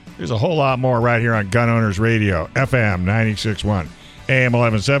 There's a whole lot more right here on Gun Owners Radio, FM 96.1, AM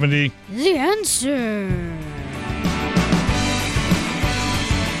 1170. The Answer.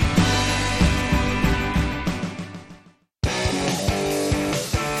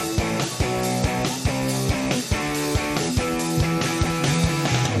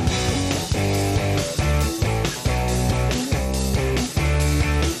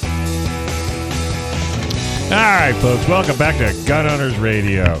 All right, folks, welcome back to Gun Owners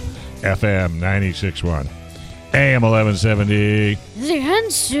Radio, FM 96.1, AM 1170. The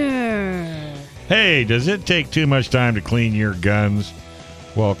Answer. Hey, does it take too much time to clean your guns?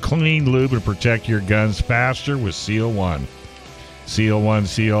 Well, clean, lube, and protect your guns faster with Seal One. Seal One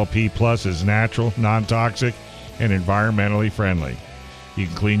CLP Plus is natural, non-toxic, and environmentally friendly. You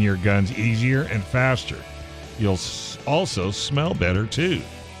can clean your guns easier and faster. You'll also smell better, too.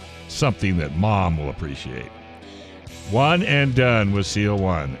 Something that Mom will appreciate. One and done with Seal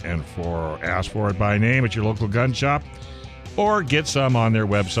One. And ask for it by name at your local gun shop or get some on their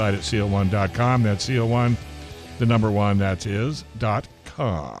website at seal1.com. That's Seal One, the number 1, that is,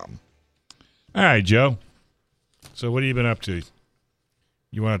 .com. All right, Joe. So what have you been up to?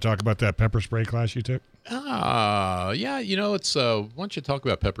 You want to talk about that pepper spray class you took? Yeah, it's once you talk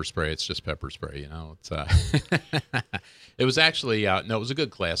about pepper spray, it's just pepper spray, It's it was actually it was a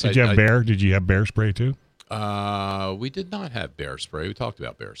good class. Did you have bear? Did you have bear spray too? We did not have bear spray. We talked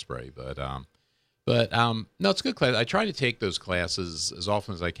about bear spray, but no, it's a good class. I try to take those classes as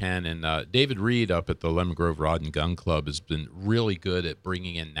often as I can, and David Reed up at the Lemon Grove Rod and Gun Club has been really good at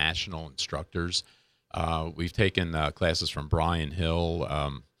bringing in national instructors. We've taken classes from Brian Hill.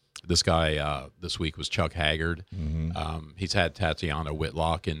 This guy this week was Chuck Haggard. Mm-hmm. He's had Tatiana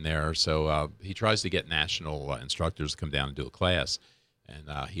Whitlock in there, so he tries to get national instructors to come down and do a class,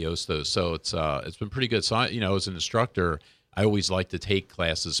 and he hosts those. So it's been pretty good. So as an instructor, I always like to take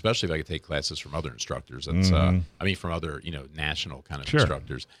classes, especially if I could take classes from other instructors. That's from other national kind of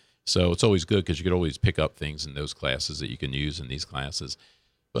instructors. So it's always good because you could always pick up things in those classes that you can use in these classes.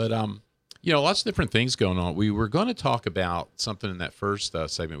 But lots of different things going on. We were going to talk about something in that first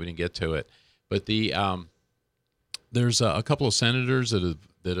segment. We didn't get to it, but there's a couple of senators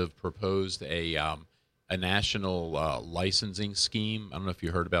that have proposed a national licensing scheme. I don't know if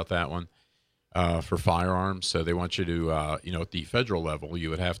you heard about that one for firearms. So they want you to, at the federal level, you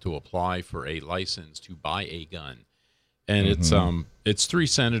would have to apply for a license to buy a gun, and it's three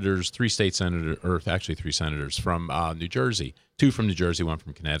state senators, or actually 3 senators from New Jersey, 2 from New Jersey, 1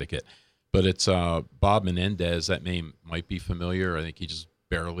 from Connecticut. But it's Bob Menendez. That name might be familiar. I think he just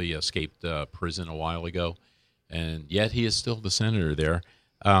barely escaped prison a while ago, and yet he is still the senator there.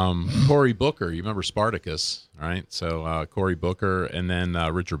 Cory Booker, you remember Spartacus, right? So Cory Booker, and then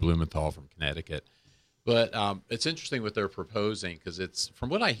Richard Blumenthal from Connecticut. But it's interesting what they're proposing because it's, from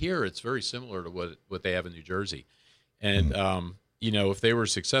what I hear, it's very similar to what they have in New Jersey. And if they were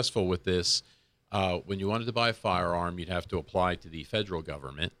successful with this, when you wanted to buy a firearm, you'd have to apply to the federal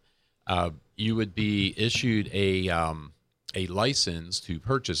government. You would be issued a license to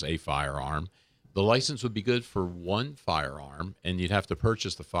purchase a firearm. The license would be good for 1 firearm, and you'd have to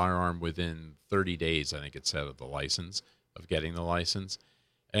purchase the firearm within 30 days, I think it said, of getting the license.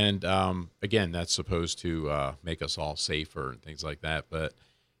 And again, that's supposed to make us all safer and things like that. But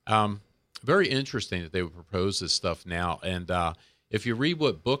very interesting that they would propose this stuff now. And if you read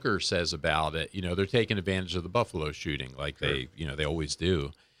what Booker says about it, they're taking advantage of the Buffalo shooting like they always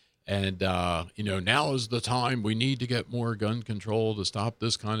do. And, now is the time we need to get more gun control to stop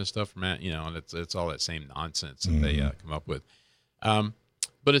this kind of stuff from, and it's all that same nonsense that they come up with.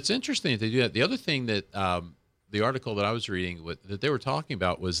 But it's interesting that they do that. The other thing that the article that I was reading that they were talking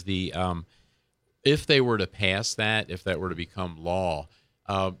about was if they were to pass that, if that were to become law,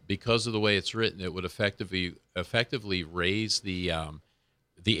 because of the way it's written, it would effectively raise the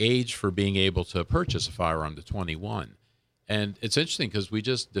age for being able to purchase a firearm to 21. And it's interesting because we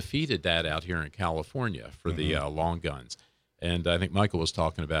just defeated that out here in California for the long guns. And I think Michael was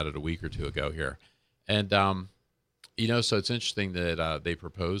talking about it a week or 2 ago here. And so it's interesting that they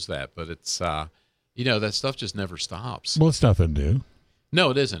proposed that, but it's that stuff just never stops. Well, it's nothing new. No,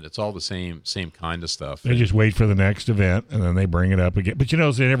 it isn't. It's all the same kind of stuff. They just wait for the next event, and then they bring it up again. But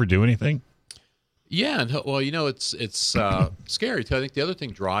they never do anything. Yeah, and well, it's scary too. I think the other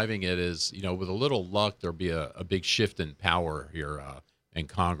thing driving it is, with a little luck, there'll be a big shift in power here in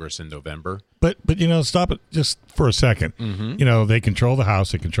Congress in November. But stop it just for a second. Mm-hmm. They control the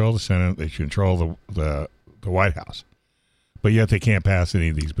House, they control the Senate, they control the White House, but yet they can't pass any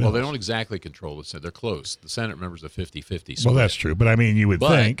of these bills. Well, they don't exactly control the Senate. They're close. The Senate members are 50-50 split. Well, that's true, but I mean, you would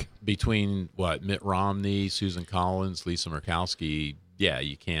think between Mitt Romney, Susan Collins, Lisa Murkowski,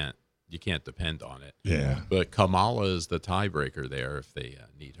 you can't depend on it. Yeah. But Kamala is the tiebreaker there if they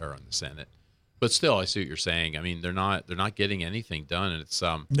need her on the Senate. But still, I see what you're saying. I mean, they're not getting anything done, and it's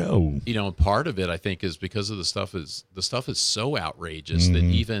no. Part of it I think is because of the stuff is so outrageous that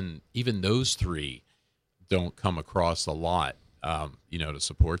even those three don't come across a lot, to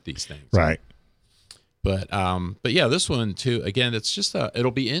support these things. Right. But yeah, this one too. Again, it's just it'll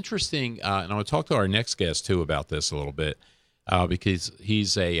be interesting, and I'll talk to our next guest too about this a little bit. Because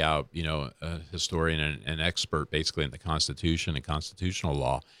he's a historian and an expert basically in the Constitution and constitutional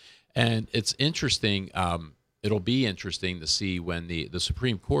law. And it's interesting. It'll be interesting to see when the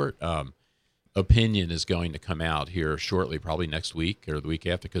Supreme Court opinion is going to come out here shortly, probably next week or the week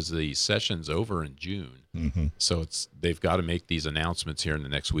after, because the session's over in June. Mm-hmm. So they've got to make these announcements here in the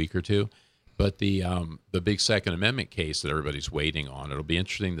next week or two. But the big Second Amendment case that everybody's waiting on, it'll be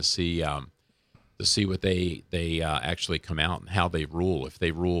interesting to see what they actually come out and how they rule. If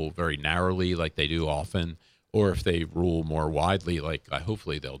they rule very narrowly like they do often, or if they rule more widely like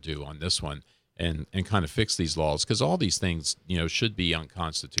hopefully they'll do on this one, and kind of fix these laws, because all these things should be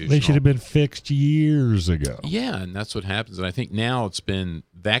unconstitutional. They should have been fixed years ago. Yeah, and that's what happens. And I think now it's been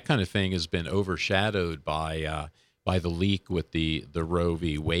that kind of thing has been overshadowed by the leak with the Roe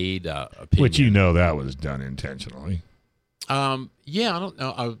v. Wade opinion, which that was done intentionally. Yeah, I don't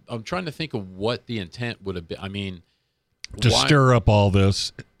know. I'm trying to think of what the intent would have been. I mean, stir up all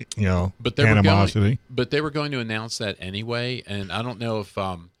this, but animosity. But they were going to announce that anyway, and I don't know if,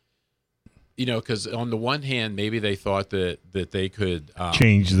 because on the one hand, maybe they thought that they could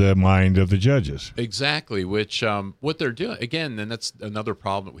change the mind of the judges. Exactly, which what they're doing again, and that's another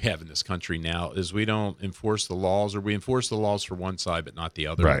problem that we have in this country now is we don't enforce the laws, or we enforce the laws for one side but not the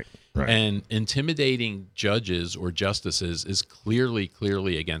other. Right. And intimidating judges or justices is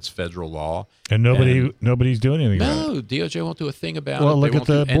clearly against federal law. And nobody's doing anything about it. No, DOJ won't do a thing about it. Well, look at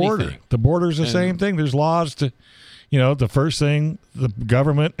the border. Anything. The border's the same thing. There's laws to, the first thing the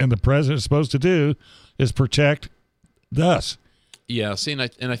government and the president is supposed to do is protect us. Yeah, see, and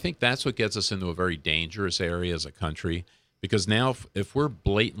I think that's what gets us into a very dangerous area as a country. Because now, if we're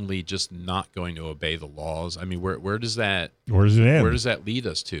blatantly just not going to obey the laws, I mean, where does that end? Where does that lead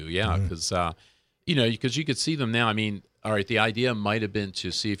us to? Yeah, because because you could see them now. I mean, all right, the idea might have been to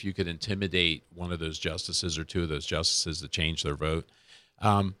see if you could intimidate one of those justices or two of those justices to change their vote.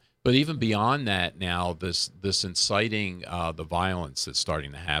 But even beyond that, now this inciting the violence that's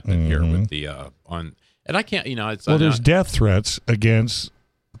starting to happen here with the and I can't, there's death threats against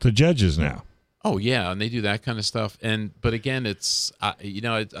the judges now. Oh yeah, and they do that kind of stuff. But again, it's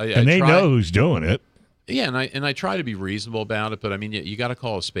and they know who's doing it. Yeah, and I try to be reasonable about it, but I mean, you got to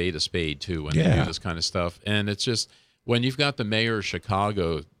call a spade too when they do this kind of stuff. And it's just when you've got the mayor of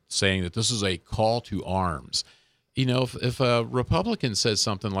Chicago saying that this is a call to arms. If a Republican says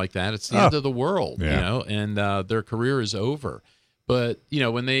something like that, it's the end of the world. And their career is over. But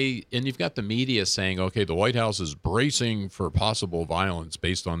when you've got the media saying, okay, the White House is bracing for possible violence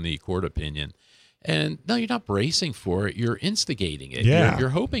based on the court opinion. And no, you're not bracing for it. You're instigating it. Yeah. You're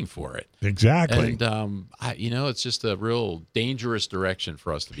hoping for it. Exactly. And, it's just a real dangerous direction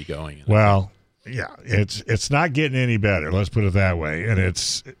for us to be going in. Well, yeah, it's not getting any better. Let's put it that way.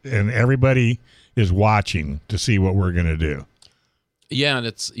 And everybody is watching to see what we're going to do. Yeah, and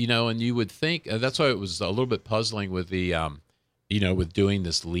it's, and you would think, that's why it was a little bit puzzling with the, with doing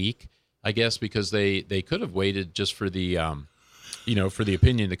this leak, I guess, because they could have waited just for the, for the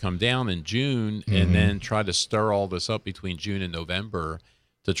opinion to come down in June and then try to stir all this up between June and November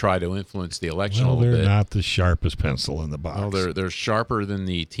to try to influence the election a little bit. They're not the sharpest pencil in the box. Well, they're sharper than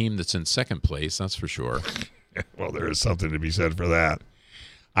the team that's in second place, that's for sure. Well, there is something to be said for that.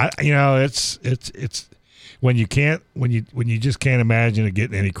 It's when you just can't imagine it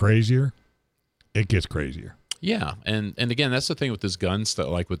getting any crazier, it gets crazier. Yeah, and again, that's the thing with this gun stuff,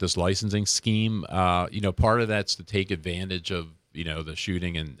 like with this licensing scheme. Part of that's to take advantage of the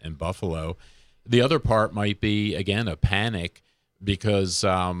shooting in Buffalo. The other part might be, again, a panic because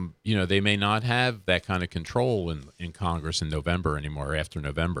they may not have that kind of control in Congress in November anymore, after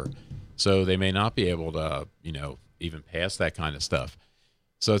November. So they may not be able to, even pass that kind of stuff.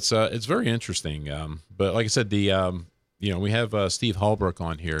 So it's very interesting. But like I said, we have Steve Holbrook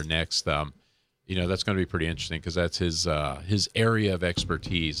on here next. That's going to be pretty interesting because that's his area of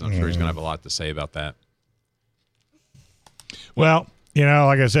expertise. I'm sure he's going to have a lot to say about that. Well,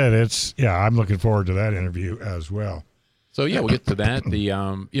 like I said, I'm looking forward to that interview as well. So yeah, we'll get to that. The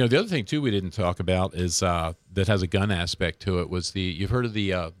other thing too we didn't talk about is that has a gun aspect to it was you've heard of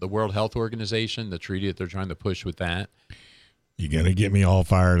the World Health Organization, the treaty that they're trying to push with that. You're gonna get me all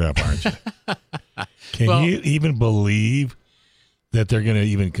fired up, aren't you? Can you even believe that they're gonna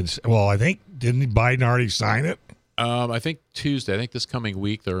even consider? Well, I think didn't Biden already sign it? I think Tuesday. I think this coming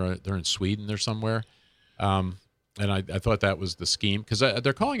week they're in Sweden or somewhere. And I thought that was the scheme because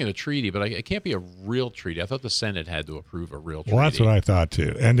they're calling it a treaty, but it can't be a real treaty. I thought the Senate had to approve a real treaty. Well, that's what I thought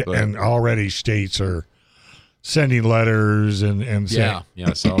too. And already states are sending letters and saying, yeah,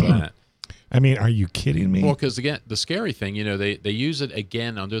 I saw that. I mean, are you kidding me? Well, because again, the scary thing, they use it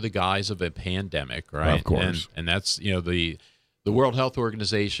again under the guise of a pandemic, right? Of course. And that's the World Health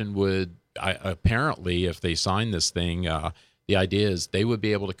Organization would apparently, if they sign this thing. The idea is they would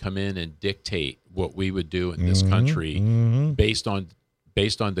be able to come in and dictate what we would do in this country based on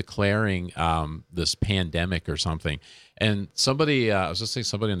declaring this pandemic or something. And somebody, I was listening to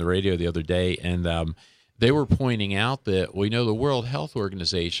somebody on the radio the other day, and they were pointing out that the World Health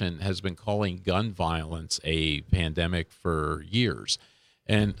Organization has been calling gun violence a pandemic for years.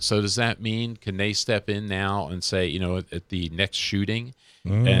 And so does that mean, can they step in now and say, at the next shooting,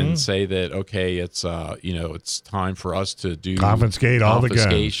 and say that, okay, it's it's time for us to do confiscation all the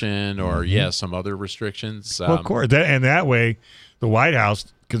guns, or some other restrictions. Well, of course, and that way, the White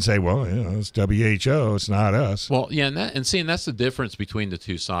House can say, well, it's WHO, it's not us. Well, yeah, and that's the difference between the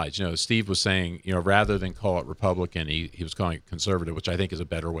two sides. Steve was saying, rather than call it Republican, he was calling it conservative, which I think is a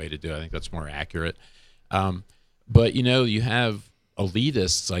better way to do it. I think that's more accurate. But you have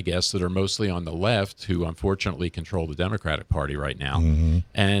elitists, I guess, that are mostly on the left who unfortunately control the Democratic Party right now.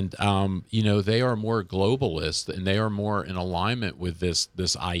 And, they are more globalist and they are more in alignment with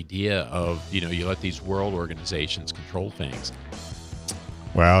this idea of, you let these world organizations control things.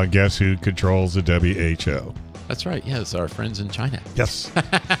 Well, guess who controls the WHO? That's right. Yes, our friends in China. Yes.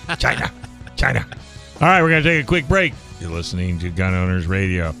 China. All right, we're going to take a quick break. You're listening to Gun Owners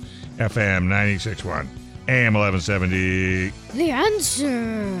Radio, FM 96.1. AM 1170. The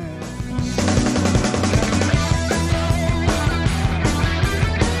Answer.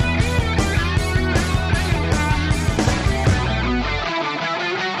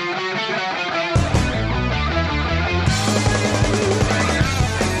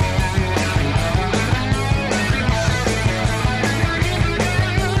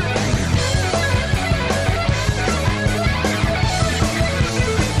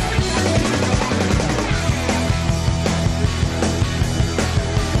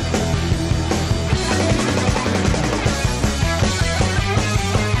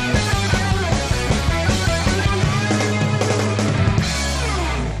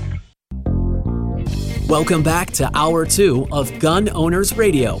 Welcome back to Hour 2 of Gun Owners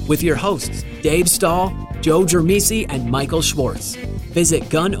Radio with your hosts, Dave Stahl, Joe Germisi, and Michael Schwartz. Visit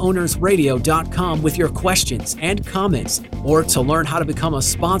gunownersradio.com with your questions and comments or to learn how to become a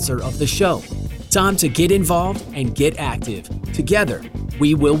sponsor of the show. Time to get involved and get active. Together,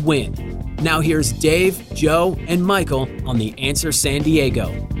 we will win. Now here's Dave, Joe, and Michael on The Answer San Diego.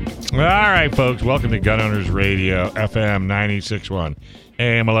 All right, folks. Welcome to Gun Owners Radio, FM 96.1.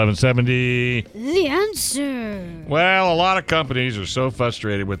 AM 1170. The Answer. Well, a lot of companies are so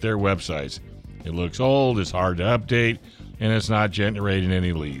frustrated with their websites. It looks old, it's hard to update, and it's not generating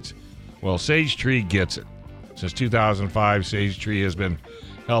any leads. Well, Sage Tree gets it. Since 2005, Sage Tree has been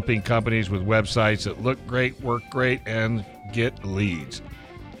helping companies with websites that look great, work great, and get leads.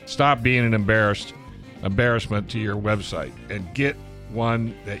 Stop being an embarrassment to your website and get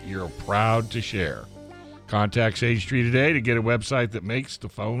one that you're proud to share. Contact Sage Tree today to get a website that makes the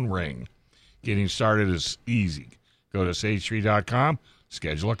phone ring. Getting started is easy. Go to sagetree.com,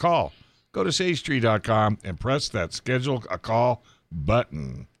 schedule a call. Go to sagetree.com and press that schedule a call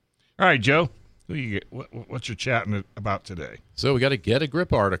button. All right, Joe, who you get? What's your chatting about today? So we got a Get a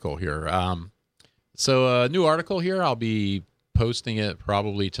Grip article here. So a new article here. I'll be posting it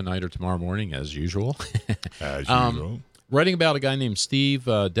probably tonight or tomorrow morning, as usual. As usual. Writing about a guy named Steve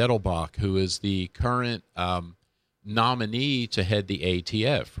Dettelbach, who is the current nominee to head the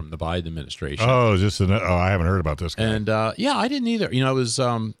ATF from the Biden administration. Oh, I haven't heard about this guy. And yeah, I didn't either. You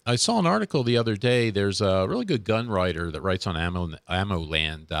know, I saw an article the other day. There's a really good gun writer that writes on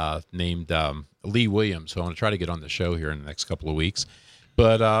AmmoLand named Lee Williams, who I want to try to get on the show here in the next couple of weeks.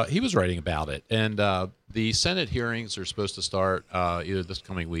 But he was writing about it. And the Senate hearings are supposed to start either this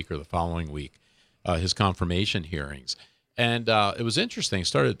coming week or the following week, his confirmation hearings. And it was interesting.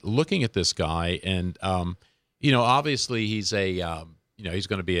 Started looking at this guy, and you know, obviously he's he's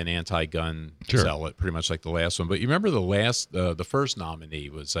going to be an anti-gun zealot, pretty much like the last one. But you remember the first nominee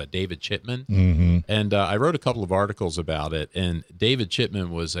was David Chipman, mm-hmm. and I wrote a couple of articles about it. And David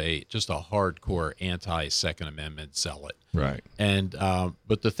Chipman was just a hardcore anti-Second Amendment zealot, right? And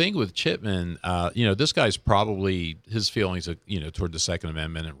but the thing with Chipman, this guy's probably his feelings, toward the Second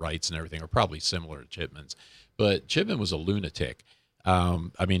Amendment and rights and everything are probably similar to Chipman's. But Chipman was a lunatic.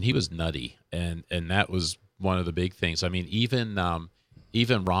 I mean, he was nutty, and that was one of the big things. I mean, even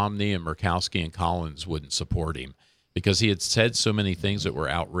Romney and Murkowski and Collins wouldn't support him because he had said so many things that were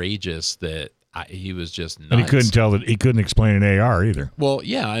outrageous that he was just nuts. And he couldn't explain an AR either. Well,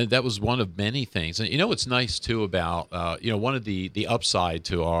 yeah, that was one of many things. And you know what's nice too about one of the upside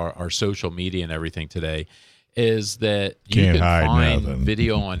to our social media and everything today is that you can find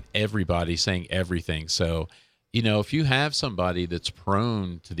video on everybody saying everything. So, if you have somebody that's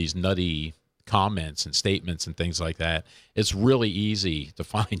prone to these nutty comments and statements and things like that, it's really easy to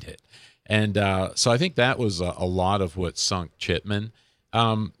find it. And so I think that was a lot of what sunk Chipman.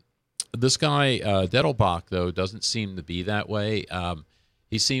 This guy, Dettelbach, though, doesn't seem to be that way.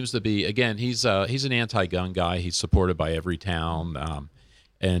 He seems to be, again, he's an anti-gun guy. He's supported by Everytown.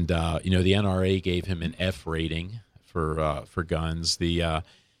 And the NRA gave him an F rating for guns.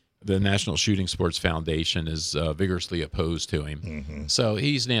 The National Shooting Sports Foundation is vigorously opposed to him. Mm-hmm. So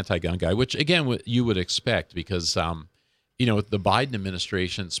he's an anti-gun guy, which, again, you would expect because, the Biden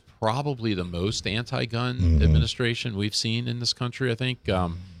administration's probably the most anti-gun mm-hmm. administration we've seen in this country, I think,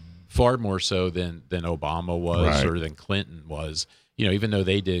 far more so than Obama was right. or than Clinton was. Even though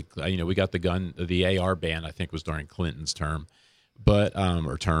they did, we got the AR ban, I think, was during Clinton's term,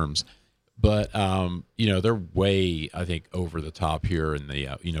 or terms. But, they're way, I think, over the top here in the,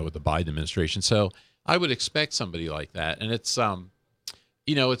 with the Biden administration. So I would expect somebody like that. And it's,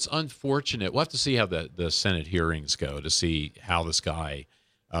 it's unfortunate. We'll have to see how the Senate hearings go to see how this guy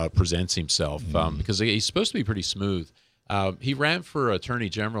presents himself because he's supposed to be pretty smooth. He ran for attorney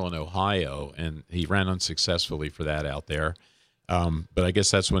general in Ohio, and he ran unsuccessfully for that out there. But I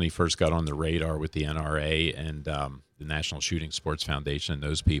guess that's when he first got on the radar with the NRA and the National Shooting Sports Foundation and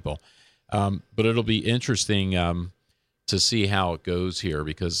those people. But it'll be interesting to see how it goes here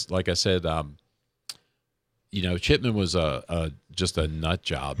because, like I said, Chipman was just a nut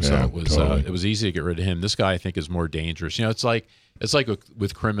job, so it was easy to get rid of him. This guy, I think, is more dangerous. It's like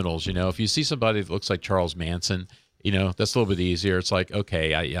with criminals. If you see somebody that looks like Charles Manson, that's a little bit easier. It's like,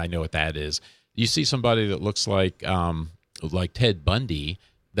 okay, I know what that is. You see somebody that looks like Ted Bundy,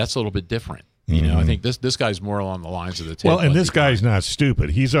 that's a little bit different. I think this guy's more along the lines of the Ted Bundy. And this guy's not stupid.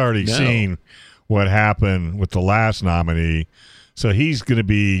 He's already seen what happened with the last nominee, so he's going to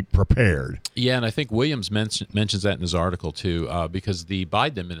be prepared. Yeah, and I think Williams mentions that in his article too, because the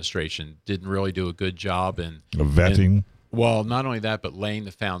Biden administration didn't really do a good job of vetting. Well, not only that, but laying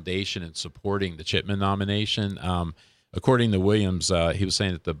the foundation and supporting the Chipman nomination. According to Williams, he was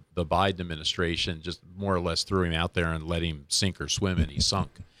saying that the Biden administration just more or less threw him out there and let him sink or swim, and he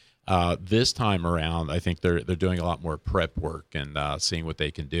sunk. This time around, I think they're doing a lot more prep work and seeing what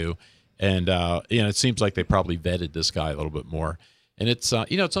they can do. And it seems like they probably vetted this guy a little bit more. And it's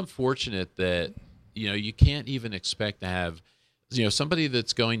it's unfortunate that you can't even expect to have somebody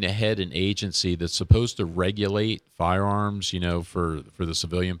that's going to head an agency that's supposed to regulate firearms, for the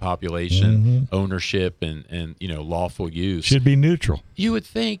civilian population, mm-hmm. ownership and lawful use. Should be neutral. You would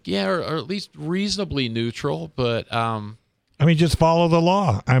think, yeah, or at least reasonably neutral, but just follow the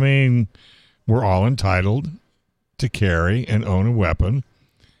law. We're all entitled to carry and own a weapon.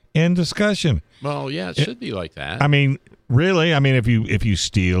 End discussion. Well, yeah, it should be like that. Really, if you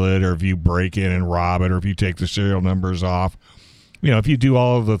steal it or if you break in and rob it or if you take the serial numbers off, if you do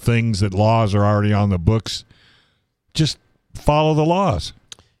all of the things that laws are already on the books, just follow the laws.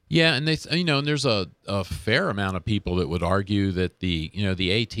 Yeah, and and there's a fair amount of people that would argue that the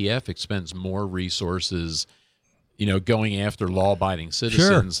ATF expends more resources going after law-abiding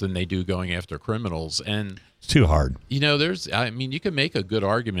citizens than they do going after criminals. And it's too hard. you can make a good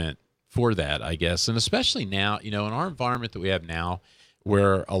argument for that, I guess. And especially now, in our environment that we have now,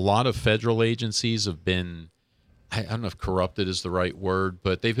 where a lot of federal agencies have been I don't know if corrupted is the right word,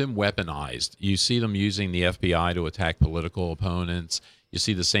 but they've been weaponized. You see them using the FBI to attack political opponents. You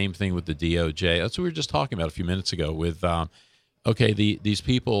see the same thing with the DOJ. That's what we were just talking about a few minutes ago with, these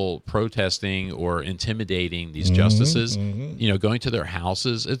people protesting or intimidating these justices, going to their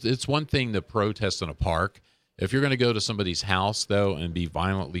houses. It's one thing to protest in a park. If you're going to go to somebody's house, though, and be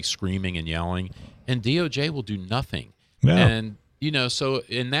violently screaming and yelling, and DOJ will do nothing. No. And, so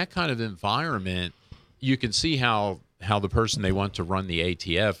in that kind of environment, you can see how the person they want to run the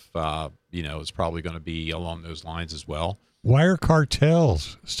ATF, is probably going to be along those lines as well. Why are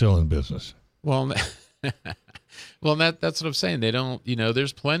cartels still in business? Well, that's what I'm saying. They don't,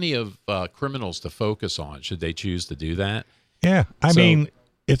 there's plenty of criminals to focus on should they choose to do that. Yeah, I mean,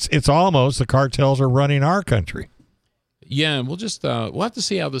 it's almost the cartels are running our country. Yeah, and we'll just we'll have to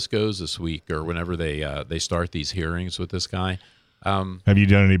see how this goes this week or whenever they start these hearings with this guy. Have you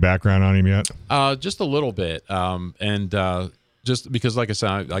done any background on him yet? Just a little bit, and just because, like I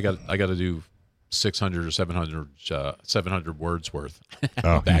said, I got to do 600 or 700 words worth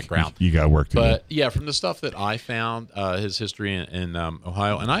background. You got work to do. But yeah, from the stuff that I found, his history in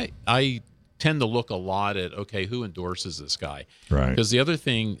Ohio, and I tend to look a lot at who endorses this guy, right? Because the other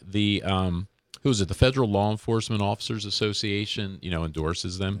thing, the who is it? The Federal Law Enforcement Officers Association,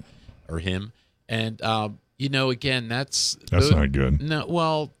 endorses them or him, and again, that's not good. No,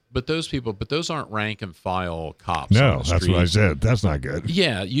 well, but those aren't rank and file cops. No, that's what I said. That's not good.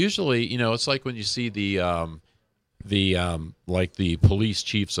 Yeah, usually, it's like when you see the like the Police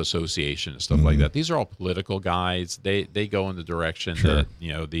Chiefs Association and stuff like that. These are all political guys. They go in the direction that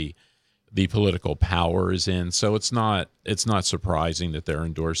the political power is in. So it's not surprising that they're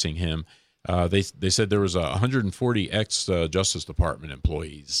endorsing him. They said there was 140 ex Justice Department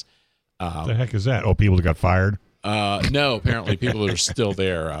employees. What the heck is that? Oh, people that got fired? No, apparently people that are still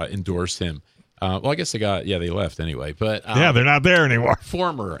there endorsed him. Well, I guess they left anyway. But they're not there anymore.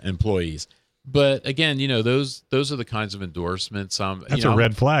 Former employees. But again, those are the kinds of endorsements. That's a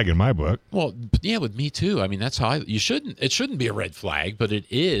red flag in my book. Well, yeah, with me too. I mean, that's how it shouldn't be a red flag, but it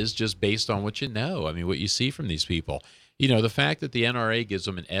is just based on what you know. I mean, what you see from these people. The fact that the NRA gives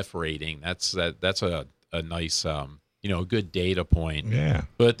them an F rating, that's a nice a good data point. Yeah.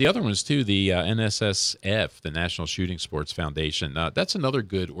 But the other ones too, the NSSF, the National Shooting Sports Foundation, that's another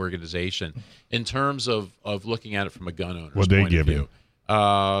good organization in terms of looking at it from a gun owner's point of view.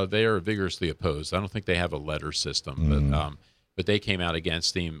 They are vigorously opposed. I don't think they have a letter system, but they came out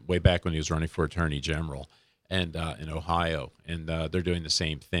against him way back when he was running for Attorney General and in Ohio, and they're doing the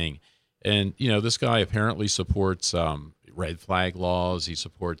same thing. And this guy apparently supports red flag laws. He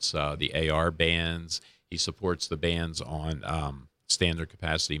supports the AR bans. He supports the bans on standard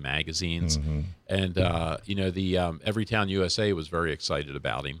capacity magazines, and the Everytown USA was very excited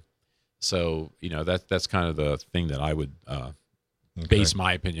about him. So that's kind of the thing that I would base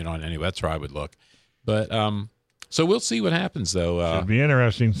my opinion on anyway. That's where I would look. But so we'll see what happens though. Should be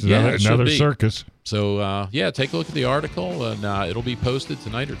interesting. Another circus. So take a look at the article, and it'll be posted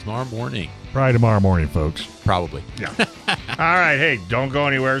tonight or tomorrow morning. Probably tomorrow morning, folks. Probably. Yeah. All right. Hey, don't go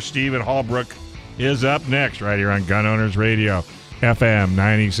anywhere. Stephen Halbrook is up next right here on Gun Owners Radio, FM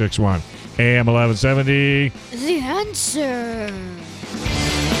 96.1, AM 1170. The answer.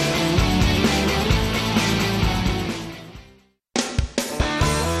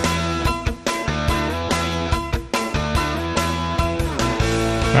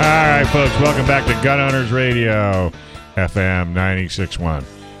 All right, folks, welcome back to Gun Owners Radio, FM 96.1,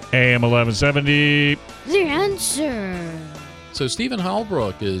 AM 1170. The answer. So Stephen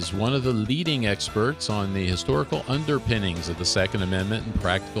Halbrook is one of the leading experts on the historical underpinnings of the Second Amendment and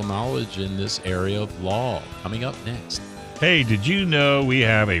practical knowledge in this area of law. Coming up next. Hey, did you know we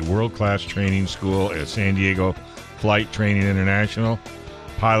have a world-class training school at San Diego Flight Training International?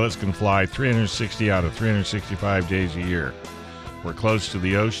 Pilots can fly 360 out of 365 days a year. We're close to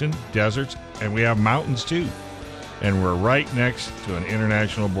the ocean, deserts, and we have mountains too. And we're right next to an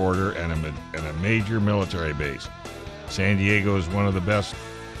international border and a major military base. San Diego is one of the best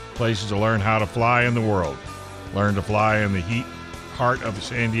places to learn how to fly in the world. Learn to fly in the heart of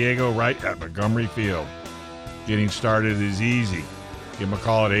San Diego right at Montgomery Field. Getting started is easy. Give them a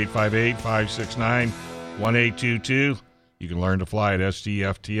call at 858-569-1822. You can learn to fly at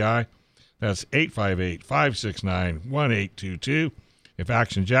SDFTI. That's 858-569-1822. If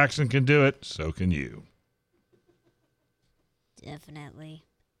Action Jackson can do it, so can you. Definitely.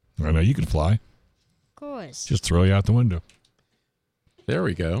 I know you can fly. Of course. Just throw you out the window. There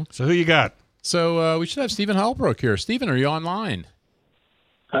we go. So who you got? So we should have Stephen Halbrook here. Stephen, are you online?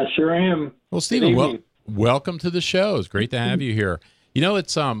 I sure am. Well, Stephen, welcome to the show. It's great to have you here.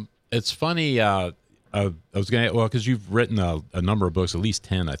 It's funny. I was going to, well, because you've written a number of books, at least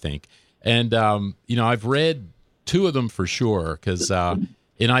 10, I think. And, I've read 2 of them for sure because, and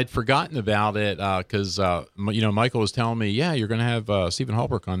I'd forgotten about it because, Michael was telling me, yeah, you're going to have Stephen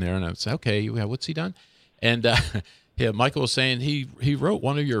Halbrook on there. And I said, okay, what's he done? And yeah, Michael was saying he wrote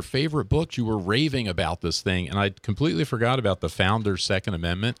one of your favorite books. You were raving about this thing. And I completely forgot about the Founder's Second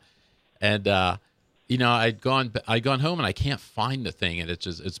Amendment. And, I'd gone home and I can't find the thing, and it's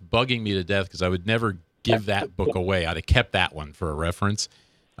bugging me to death because I would never give that book away. I'd have kept that one for a reference.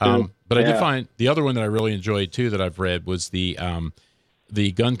 But I did find the other one that I really enjoyed too that I've read was the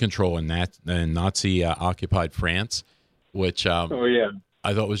gun control in Nazi occupied France, which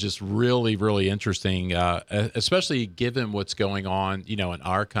I thought was just really, really interesting, especially given what's going on, in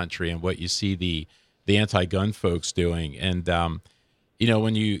our country and what you see the anti-gun folks doing. And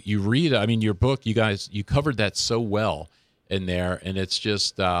when you read, your book, you covered that so well in there, and it's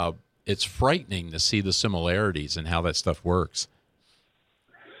just it's frightening to see the similarities and how that stuff works.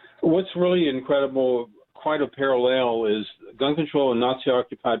 What's really incredible, quite a parallel, is gun control in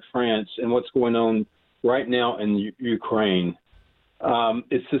Nazi-occupied France and what's going on right now in Ukraine.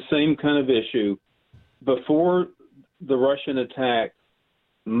 It's the same kind of issue. Before the Russian attack,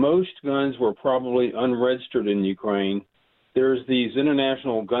 most guns were probably unregistered in Ukraine. There's these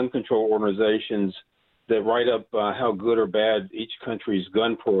international gun control organizations that write up how good or bad each country's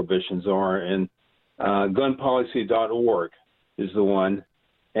gun prohibitions are, and gunpolicy.org is the one.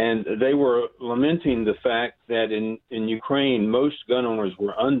 And they were lamenting the fact that in Ukraine, most gun owners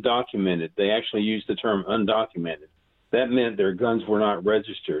were undocumented. They actually used the term undocumented. That meant their guns were not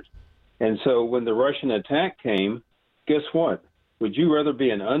registered. And so when the Russian attack came, guess what? Would you rather be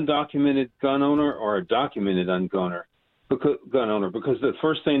an undocumented gun owner or a documented gun owner? Because the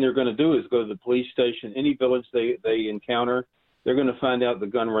first thing they're going to do is go to the police station. Any village they encounter, they're going to find out the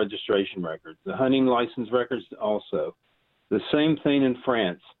gun registration records, the hunting license records also. The same thing in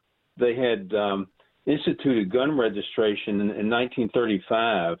France. They had instituted gun registration in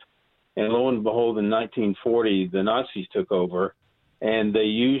 1935, and lo and behold, in 1940, the Nazis took over, and they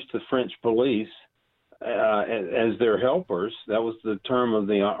used the French police as their helpers. That was the term of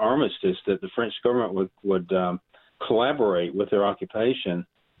the armistice, that the French government would collaborate with their occupation.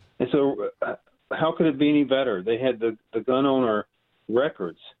 And so how could it be any better? They had the gun owner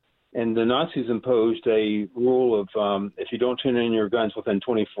records. And the Nazis imposed a rule of if you don't turn in your guns within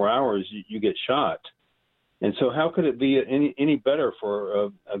 24 hours, you get shot. And so how could it be any better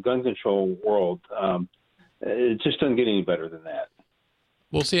for a gun control world? It just doesn't get any better than that.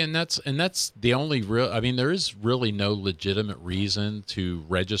 Well, see, and that's the only real. There is really no legitimate reason to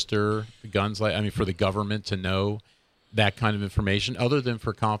register guns for the government to know that kind of information, other than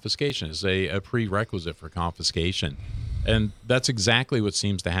for confiscation. It's a prerequisite for confiscation. And that's exactly what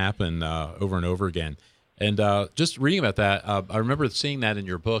seems to happen over and over again. And just reading about that, I remember seeing that in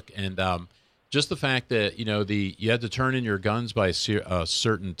your book, and just the fact that you had to turn in your guns by a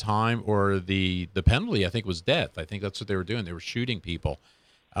certain time, or the penalty, I think, was death. I think that's what they were doing. They were shooting people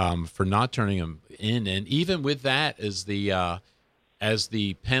for not turning them in. And even with that as the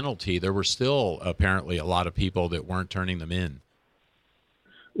penalty, there were still apparently a lot of people that weren't turning them in.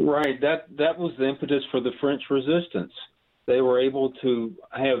 Right. That was the impetus for the French resistance. They were able to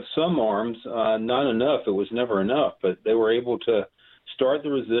have some arms, not enough. It was never enough, but they were able to start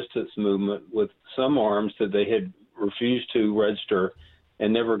the resistance movement with some arms that they had refused to register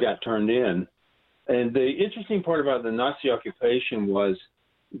and never got turned in. And the interesting part about the Nazi occupation was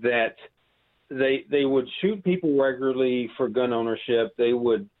that they would shoot people regularly for gun ownership. They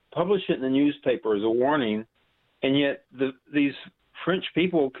would publish it in the newspaper as a warning, and yet these French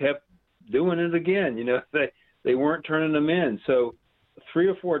people kept doing it again. They weren't turning them in. So 3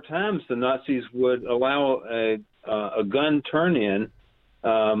 or 4 times the Nazis would allow a gun turn-in,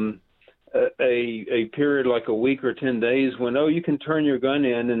 a period like a week or 10 days when, you can turn your gun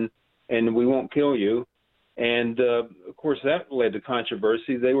in and we won't kill you. And, of course, that led to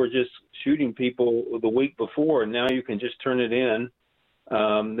controversy. They were just shooting people the week before, and now you can just turn it in.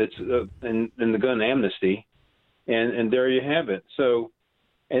 It's in the gun amnesty. And there you have it. So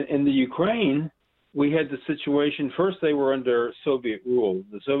in the Ukraine, we had the situation. First, they were under Soviet rule.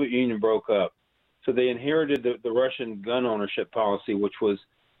 The Soviet Union broke up. So they inherited the Russian gun ownership policy, which was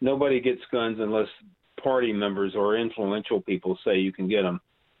nobody gets guns unless party members or influential people say you can get them.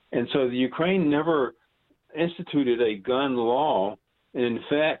 And so the Ukraine never instituted a gun law. And in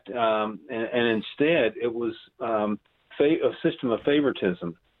fact, and instead, it was a system of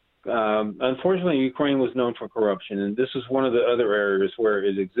favoritism. Unfortunately, Ukraine was known for corruption, and this is one of the other areas where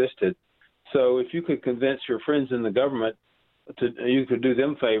it existed. So if you could convince your friends in the government you could do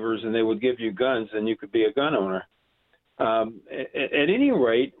them favors, and they would give you guns, and you could be a gun owner. At any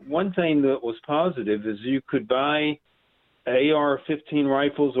rate, one thing that was positive is you could buy AR-15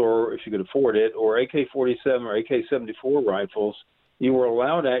 rifles, or if you could afford it, or AK-47 or AK-74 rifles. You were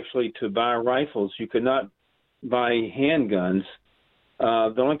allowed actually to buy rifles. You could not buy handguns.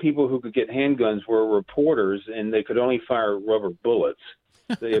 The only people who could get handguns were reporters, and they could only fire rubber bullets.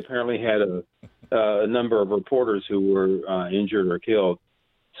 They apparently had a number of reporters who were injured or killed.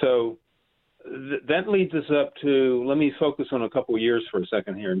 So that leads us up to, let me focus on a couple of years for a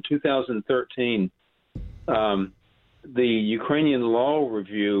second here. In 2013, the Ukrainian Law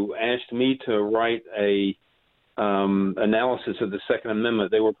Review asked me to write a analysis of the Second Amendment.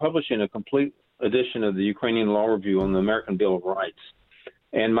 They were publishing a complete edition of the Ukrainian Law Review on the American Bill of Rights.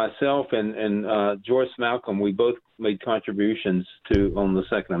 And myself and Joyce Malcolm, we both made contributions on the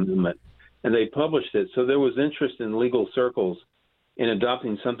Second Amendment, and they published it. So there was interest in legal circles in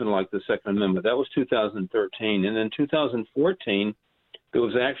adopting something like the Second Amendment. That was 2013. And in 2014, there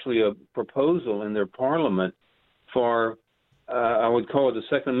was actually a proposal in their parliament for, I would call it the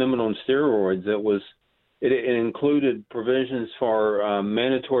Second Amendment on steroids. It included provisions for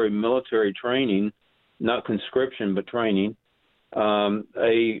mandatory military training, not conscription, but training,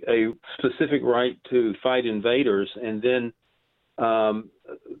 a specific right to fight invaders, and then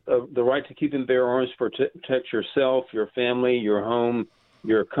the right to keep and bear arms to protect yourself, your family, your home,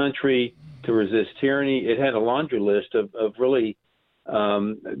 your country, to resist tyranny. It had a laundry list of really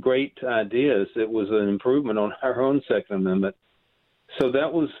great ideas. It was an improvement on our own Second Amendment. So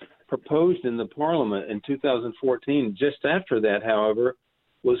that was proposed in the parliament in 2014. Just after that, however,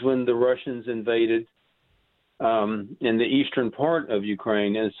 was when the Russians invaded in the eastern part of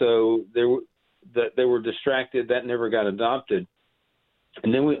Ukraine. And so they were distracted. That never got adopted.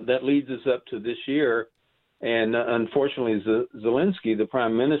 And then that leads us up to this year. And unfortunately, Zelensky, the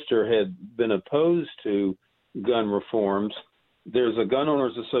prime minister, had been opposed to gun reforms. There's a gun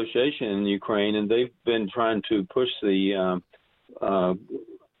owners association in Ukraine, and they've been trying to push the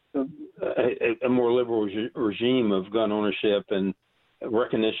a more liberal regime of gun ownership and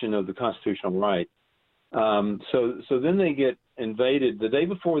recognition of the constitutional right. So then they get invaded. The day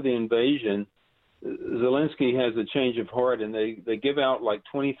before the invasion, Zelensky has a change of heart, and they give out like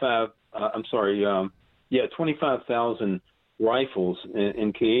 25,000 rifles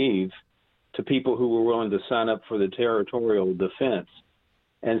in Kyiv to people who were willing to sign up for the territorial defense.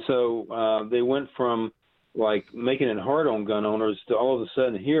 And so they went from like making it hard on gun owners to all of a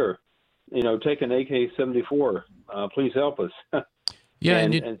sudden, here, take an AK-74, please help us. Yeah.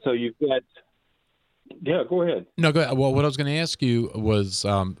 And so you've got, yeah, go ahead. No, go ahead. Well, what I was going to ask you was,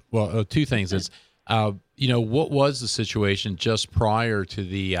 two things is, what was the situation just prior to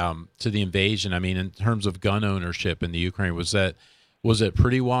the invasion? I mean, in terms of gun ownership in the Ukraine, was it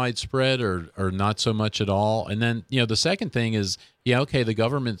pretty widespread or not so much at all? And then, the second thing is, the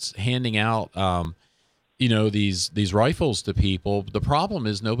government's handing out, these rifles to people. The problem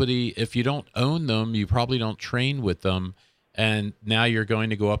is if you don't own them, you probably don't train with them. And now you're going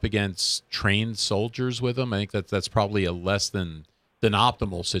to go up against trained soldiers with them. I think that's probably a less than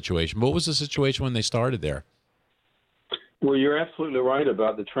optimal situation. What was the situation when they started there? Well, you're absolutely right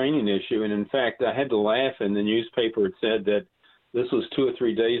about the training issue. And in fact, I had to laugh in the newspaper. It said that this was 2 or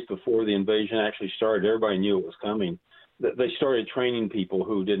 3 days before the invasion actually started. Everybody knew it was coming. They started training people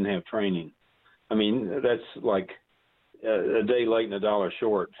who didn't have training. I mean, that's like a day late and a dollar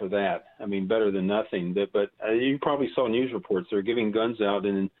short for that. I mean, better than nothing. But you probably saw news reports. They're giving guns out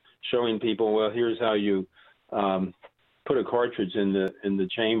and showing people, well, here's how you put a cartridge in the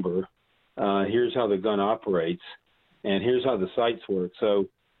chamber. Here's how the gun operates, and here's how the sights work. So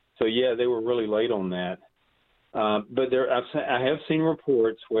yeah, they were really late on that. But I have seen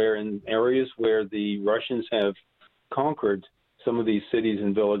reports where in areas where the Russians have conquered some of these cities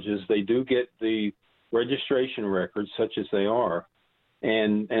and villages, they do get the registration records, such as they are,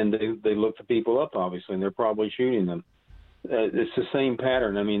 and they look the people up, obviously, and they're probably shooting them. It's the same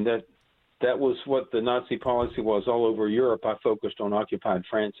pattern. I mean, that was what the Nazi policy was all over Europe. I focused on occupied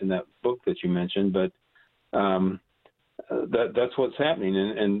France in that book that you mentioned, but that's what's happening.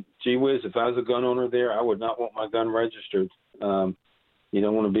 And gee whiz, if I was a gun owner there, I would not want my gun registered. You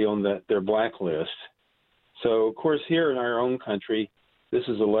don't want to be on their blacklist. So, of course, here in our own country, this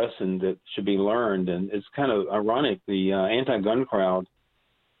is a lesson that should be learned, and it's kind of ironic. The anti-gun crowd,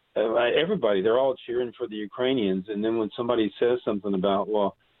 everybody, they're all cheering for the Ukrainians, and then when somebody says something about,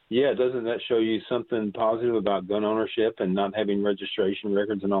 well, yeah, doesn't that show you something positive about gun ownership and not having registration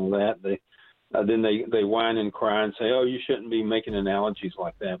records and all that? Then they whine and cry and say, oh, you shouldn't be making analogies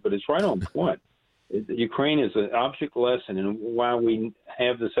like that. But it's right on point. Ukraine is an object lesson in why we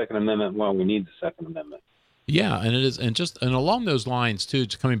have the Second Amendment, why we need the Second Amendment. Yeah, and it is, and along those lines too.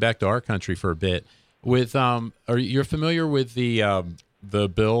 Just coming back to our country for a bit, with are you familiar with the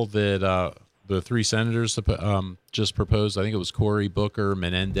bill that the three senators just proposed? I think it was Cory Booker,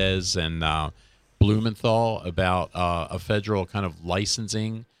 Menendez, and Blumenthal about a federal kind of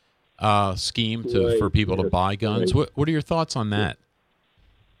licensing scheme for people to buy guns. Right. What are your thoughts on that?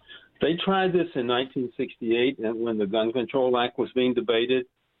 They tried this in 1968, and when the Gun Control Act was being debated.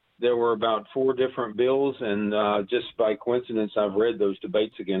 There were about 4 different bills, and just by coincidence, I've read those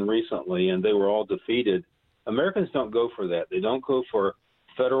debates again recently, and they were all defeated. Americans don't go for that. They don't go for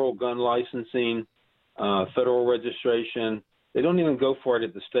federal gun licensing, federal registration. They don't even go for it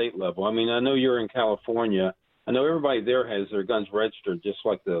at the state level. I mean, I know you're in California. I know everybody there has their guns registered just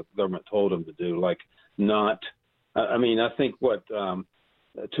like the government told them to do, like not. I mean, I think,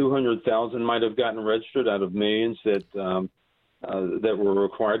 200,000 might have gotten registered out of millions that were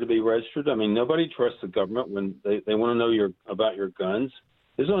required to be registered. I mean, nobody trusts the government when they want to know about your guns.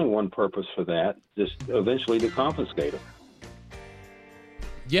 There's only one purpose for that, just eventually to confiscate them.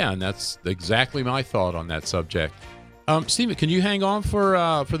 Yeah, and that's exactly my thought on that subject. Stephen, can you hang on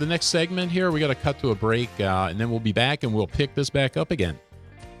for the next segment here? We got to cut to a break, and then we'll be back, and we'll pick this back up again.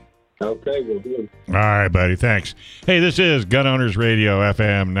 Okay, we'll do. All right, buddy. Thanks. Hey, this is Gun Owners Radio,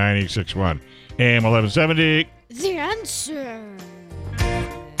 FM 96.1, AM 1170. The answer.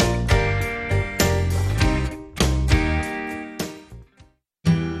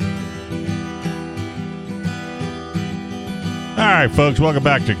 All right, folks, welcome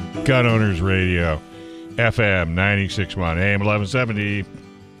back to Gun Owners Radio, FM 96.1, AM 1170.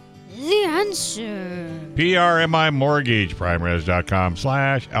 The answer. PRMI Mortgage,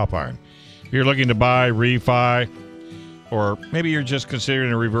 primeres.com/Alpine. If you're looking to buy, refi, or maybe you're just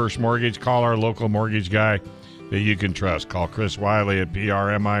considering a reverse mortgage, call our local mortgage guy that you can trust. Call Chris Wiley at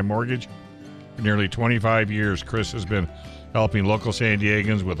PRMI Mortgage. For nearly 25 years, Chris has been helping local San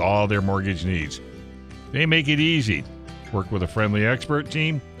Diegans with all their mortgage needs. They make it easy. Work with a friendly expert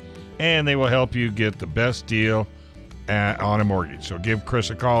team, and they will help you get the best deal on a mortgage. So give Chris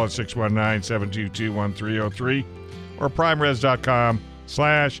a call at 619-722-1303 or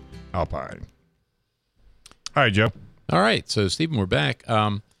primeres.com/Alpine. All right, Joe. All right, so Stephen, we're back.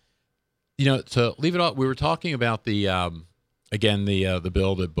 To leave it off, we were talking about the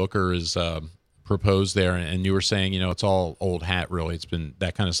bill that Booker is proposed there, and you were saying, it's all old hat, really. It's been,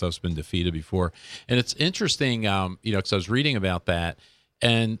 that kind of stuff's been defeated before. And it's interesting, because I was reading about that,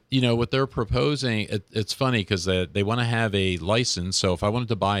 and, what they're proposing, it's funny because they want to have a license. So if I wanted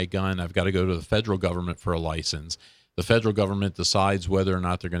to buy a gun, I've got to go to the federal government for a license. The federal government decides whether or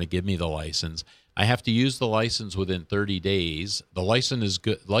not they're going to give me the license. I have to use the license within 30 days. The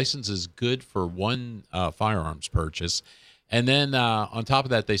license is good for one firearms purchase. And then on top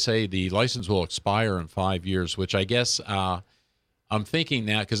of that, they say the license will expire in 5 years, which I guess I'm thinking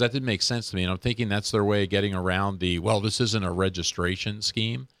that, because that didn't make sense to me, and I'm thinking that's their way of getting around this isn't a registration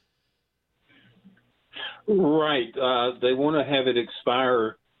scheme. Right. They want to have it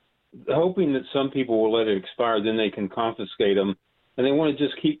expire, hoping that some people will let it expire, then they can confiscate them. And they want to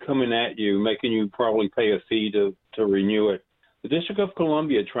just keep coming at you, making you probably pay a fee to renew it. The District of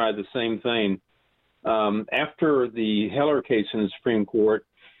Columbia tried the same thing. After the Heller case in the Supreme Court,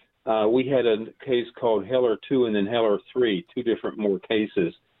 we had a case called Heller 2 and then Heller 3, 2 different more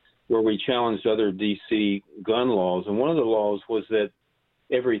cases, where we challenged other D.C. gun laws. And one of the laws was that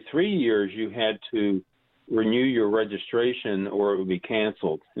every 3 years you had to renew your registration or it would be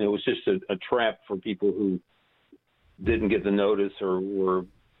canceled. And it was just a trap for people who didn't get the notice or were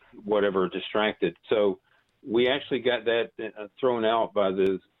whatever, distracted. So we actually got that thrown out by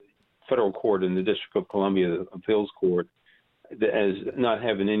the federal court in the District of Columbia Appeals Court as not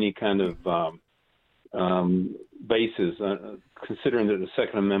having any kind of basis, considering that the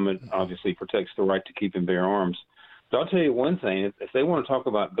Second Amendment obviously protects the right to keep and bear arms. But I'll tell you one thing, if they want to talk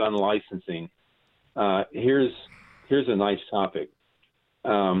about gun licensing, here's a nice topic.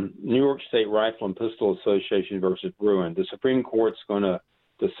 New York State Rifle and Pistol Association versus Bruin. The Supreme Court's going to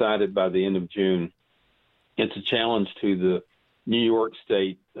decide it by the end of June. It's a challenge to the New York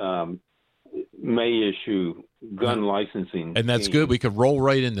State may issue gun licensing. And that's good. We could roll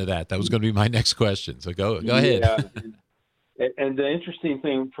right into that. That was going to be my next question. So go ahead. Yeah. And the interesting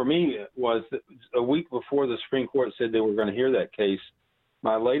thing for me was that a week before the Supreme Court said they were going to hear that case,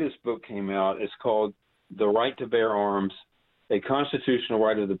 my latest book came out. It's called The Right to Bear Arms, a Constitutional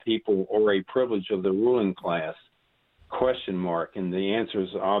Right of the People or a Privilege of the Ruling Class, ? And the answer is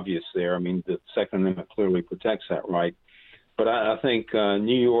obvious there. I mean, the Second Amendment clearly protects that right. But I think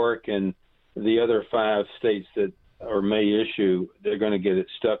New York and the other 5 states that or may issue, they're going to get it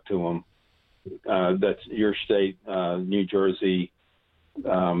stuck to them. That's your state, New Jersey,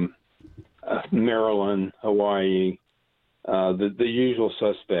 Maryland, Hawaii, the usual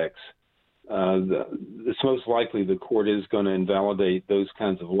suspects. It's most likely the court is going to invalidate those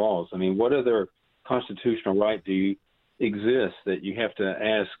kinds of laws. I mean, what other constitutional right do you exist that you have to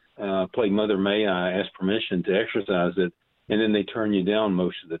ask, play Mother May I, ask permission to exercise it, and then they turn you down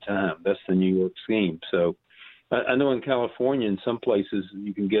most of the time? That's the New York scheme. So I know in California, in some places,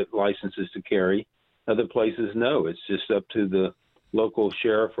 you can get licenses to carry. Other places, no. It's just up to the local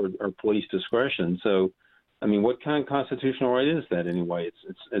sheriff or police discretion. So, I mean, what kind of constitutional right is that anyway?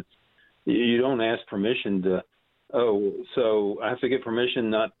 It's you don't ask permission to, so I have to get permission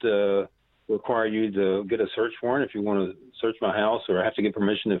not to require you to get a search warrant if you want to search my house, or I have to get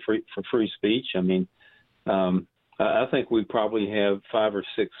permission for free speech. I mean, I think we probably have 5 or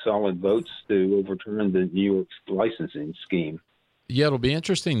 6 solid votes to overturn the New York licensing scheme. Yeah, it'll be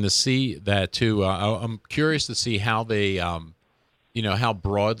interesting to see that too. I'm curious to see how they, how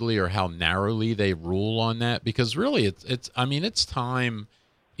broadly or how narrowly they rule on that, because really, it's time.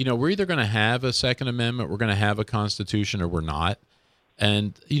 We're either going to have a Second Amendment, we're going to have a Constitution, or we're not.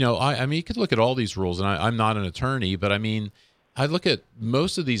 And I mean, you could look at all these rules, and I'm not an attorney, but I mean, I look at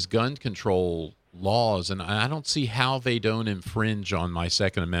most of these gun control laws, and I don't see how they don't infringe on my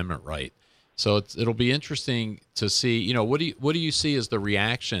Second Amendment right. So it'll be interesting to see. What do you see as the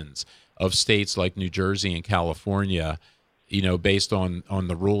reactions of states like New Jersey and California, based on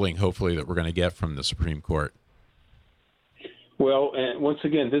the ruling, hopefully, that we're going to get from the Supreme Court? Well, and once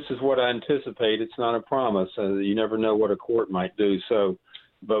again, this is what I anticipate. It's not a promise. You never know what a court might do. So,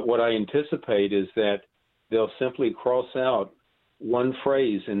 but what I anticipate is that they'll simply cross out one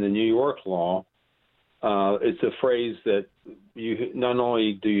phrase in the New York law. It's a phrase that you not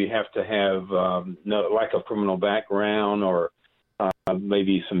only do you have to have lack of criminal background or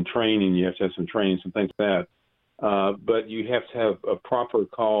maybe some training, you have to have some training, some things like that, but you have to have a proper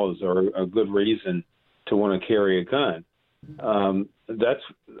cause or a good reason to want to carry a gun. That's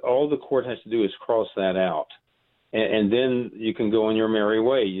all the court has to do is cross that out, and then you can go on your merry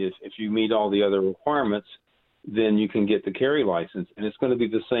way. If you meet all the other requirements, then you can get the carry license. And it's going to be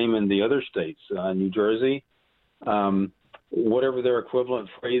the same in the other states. New Jersey, whatever their equivalent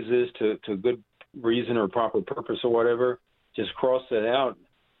phrase is to good reason or proper purpose or whatever, just cross that out.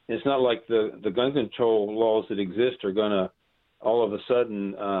 It's not like the gun control laws that exist are going to all of a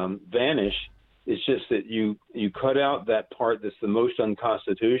sudden vanish. It's just that you cut out that part that's the most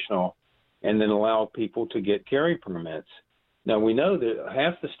unconstitutional and then allow people to get carry permits. Now, we know that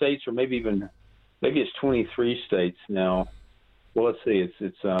half the states, or maybe it's 23 states now. Well, let's see.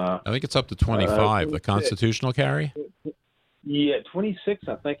 It's I think it's up to 25, the constitutional carry? Yeah, 26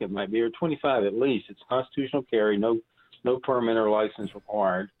 I think it might be, or 25 at least. It's constitutional carry, no permit or license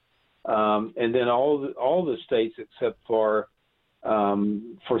required. And then all the states except for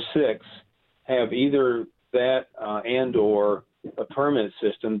 6 have either that and or a permit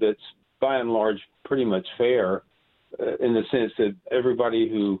system that's by and large pretty much fair in the sense that everybody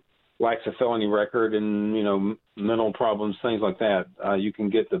who lacks a felony record and, mental problems, things like that, you can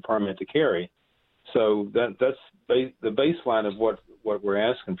get the permit to carry. So that's the baseline of what we're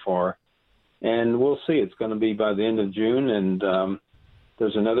asking for. And we'll see. It's going to be by the end of June. And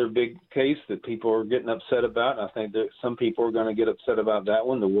there's another big case that people are getting upset about. I think that some people are going to get upset about that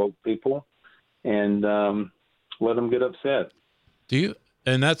one, the woke people, and let them get upset.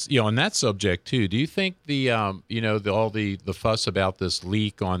 And that's on that subject too. Do you think all the fuss about this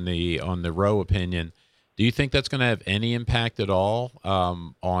leak on the Roe opinion? Do you think that's going to have any impact at all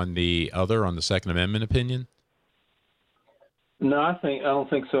on the Second Amendment opinion? No, I don't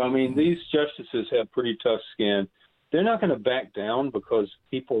think so. I mean, these justices have pretty tough skin. They're not going to back down because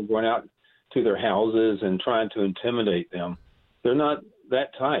people are going out to their houses and trying to intimidate them. They're not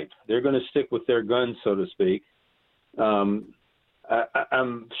that type. They're going to stick with their guns, so to speak. I'm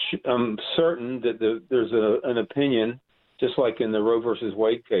certain that there's an opinion, just like in the Roe versus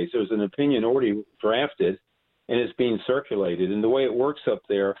Wade case. There's an opinion already drafted, and it's being circulated. And the way it works up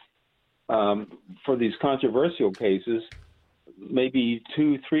there, for these controversial cases, maybe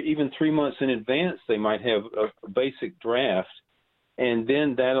 2, 3, even 3 months in advance, they might have a basic draft, and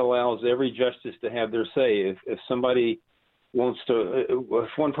then that allows every justice to have their say. If somebody wants to,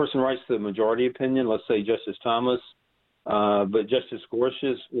 if one person writes the majority opinion, let's say Justice Thomas, but Justice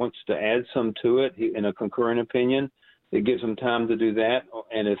Gorsuch wants to add some to it in a concurrent opinion, it gives them time to do that.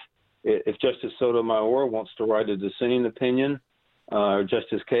 And if Justice Sotomayor wants to write a dissenting opinion, or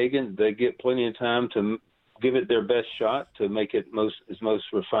Justice Kagan, they get plenty of time to give it their best shot to make it most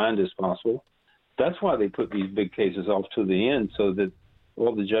refined as possible. That's why they put these big cases off to the end, so that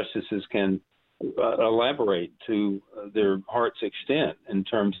all the justices can elaborate to their heart's extent in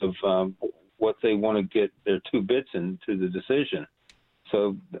terms of what they want to get their 2 bits into the decision.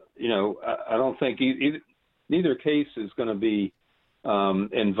 So, I don't think neither case is going to be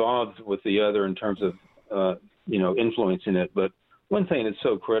involved with the other in terms of, influencing it. But one thing that's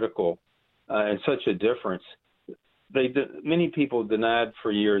so critical and such a difference, many people denied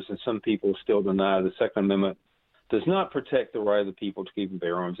for years, and some people still deny, the Second Amendment does not protect the right of the people to keep and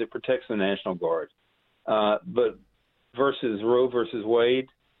bear arms. It protects the National Guard. But versus Roe versus Wade,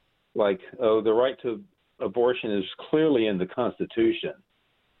 the right to abortion is clearly in the Constitution.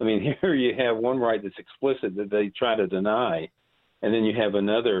 I mean, here you have one right that's explicit that they try to deny, and then you have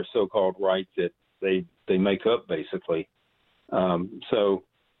another so-called right that they make up, basically. So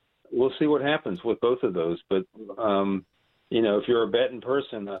we'll see what happens with both of those. But, if you're a betting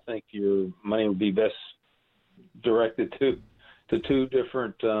person, I think your money would be best directed to 2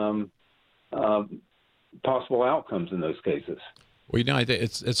 different possible outcomes in those cases. Well, I think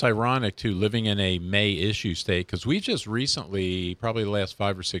it's ironic, too, living in a May issue state, because we just recently, probably the last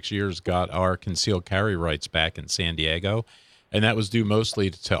 5 or 6 years, got our concealed carry rights back in San Diego. And that was due mostly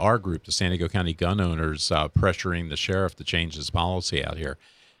to our group, the San Diego County gun owners, pressuring the sheriff to change his policy out here.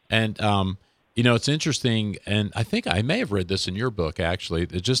 And, it's interesting, and I think I may have read this in your book, actually,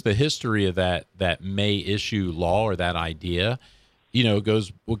 just the history of that May issue law or that idea,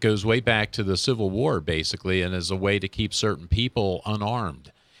 goes way back to the Civil War, basically, and as a way to keep certain people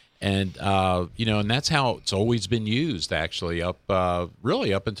unarmed. And, and that's how it's always been used, actually,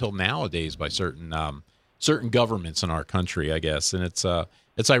 really up until nowadays by certain governments in our country, I guess. And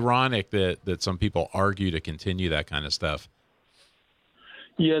it's ironic that some people argue to continue that kind of stuff.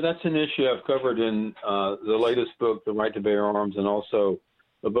 Yeah, that's an issue I've covered in the latest book, The Right to Bear Arms, and also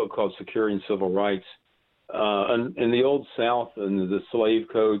a book called Securing Civil Rights. In the Old South, in the slave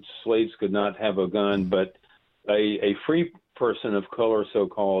codes, slaves could not have a gun, but a free person of color,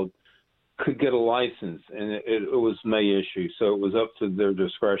 so-called, could get a license, and it was May issue, so it was up to their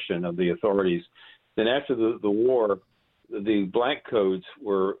discretion of the authorities. Then after the war, the black codes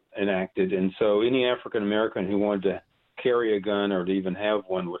were enacted, and so any African American who wanted to carry a gun or to even have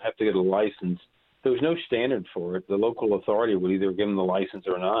one would have to get a license. There was no standard for it. The local authority would either give them the license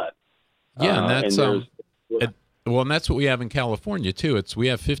or not. Yeah, and that's and that's what we have in California too. We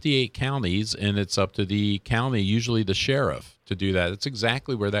have 58 counties, and it's up to the county, usually the sheriff, to do that. It's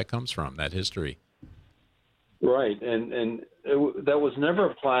exactly where that comes from, that history. Right, and that was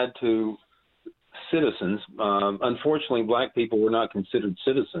never applied to citizens. Unfortunately, black people were not considered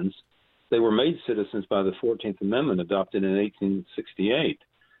citizens. They were made citizens by the 14th Amendment, adopted in 1868.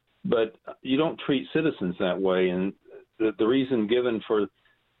 But you don't treat citizens that way, and the reason given for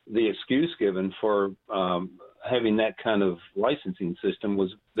the excuse given for having that kind of licensing system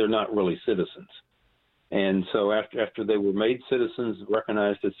was they're not really citizens. And so after they were made citizens,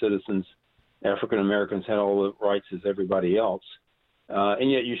 recognized as citizens, African Americans had all the rights as everybody else.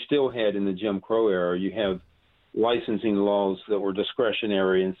 And yet you still had, in the Jim Crow era, you have licensing laws that were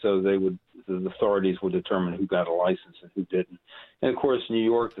discretionary, and so the authorities would determine who got a license and who didn't. And of course, New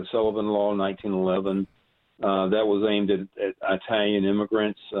York, the Sullivan Law, 1911, that was aimed at Italian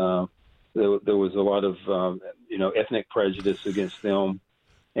immigrants. There was a lot of ethnic prejudice against them,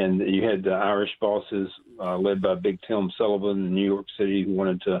 and you had the Irish bosses led by Big Tim Sullivan in New York City who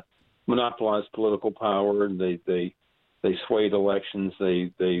wanted to monopolize political power. They swayed elections.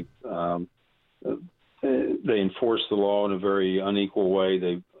 They enforced the law in a very unequal way.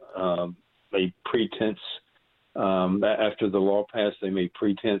 They made pretense after the law passed. They made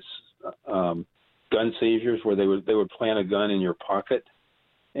pretense gun seizures where they would plant a gun in your pocket,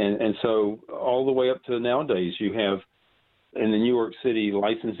 and so all the way up to nowadays, you have in the New York City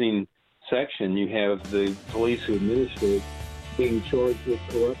licensing section, you have the police who administer it being charged with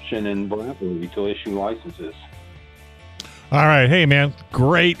corruption and bribery to issue licenses. All right. Hey, man,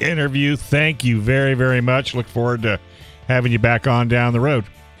 great interview. Thank you very, very much. Look forward to having you back on down the road.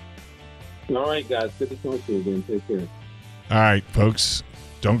 All right, guys. Good to talk to you again. Take care. All right, folks.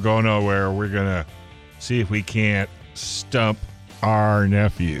 Don't go nowhere. We're going to see if we can't stump our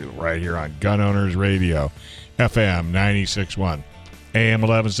nephew right here on Gun Owners Radio, FM 96.1, AM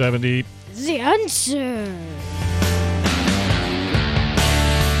 1170. The Answer.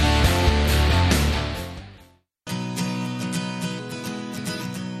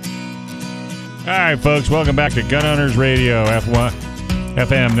 All right, folks, welcome back to Gun Owners Radio, FM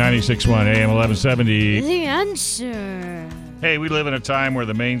 96.1, AM 1170. The Answer. Hey, we live in a time where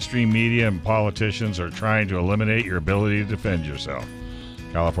the mainstream media and politicians are trying to eliminate your ability to defend yourself.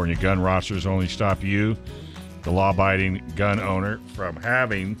 California gun rosters only stop you, the law-abiding gun owner, from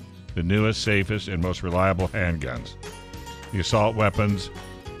having the newest, safest, and most reliable handguns. The assault weapons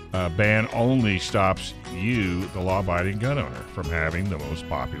ban only stops you, the law-abiding gun owner, from having the most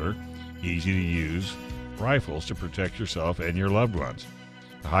popular, easy-to-use rifles to protect yourself and your loved ones.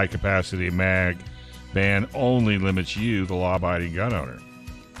 The high-capacity mag ban only limits you, the law-abiding gun owner,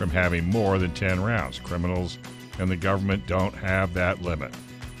 from having more than 10 rounds. Criminals and the government don't have that limit.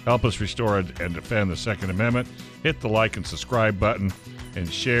 Help us restore and defend the Second Amendment. Hit the like and subscribe button and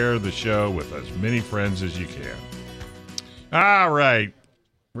share the show with as many friends as you can. All right.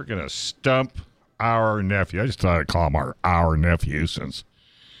 We're going to stump our nephew. I just thought I'd call him our nephew since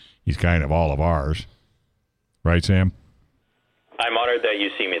he's kind of all of ours. Right, Sam? I'm honored that you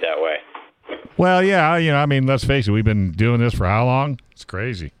see me that way. Well, yeah, I mean, let's face it. We've been doing this for how long? It's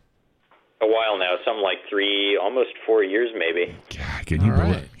crazy. A while now, something like 3, almost 4 years maybe. God,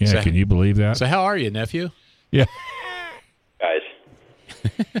 can you believe that? So how are you, nephew? Yeah. Guys.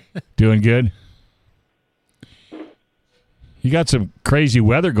 Doing good? You got some crazy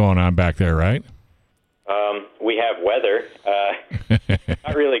weather going on back there, right? We have weather.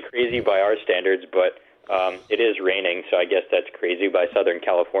 Not really crazy by our standards, but it is raining, so I guess that's crazy by Southern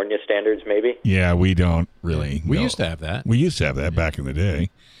California standards, maybe. Yeah, we don't really. We used to have that. We used to have that back in the day.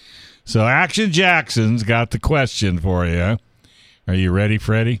 So Action Jackson's got the question for you. Are you ready,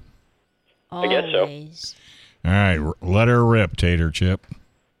 Freddie? I guess so. All right, let her rip, Tater Chip.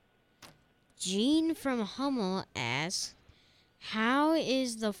 Gene from Hummel asks, how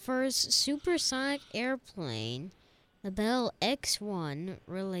is the first supersonic airplane, the Bell X-1,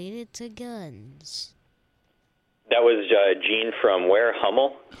 related to guns? That was Gene from where?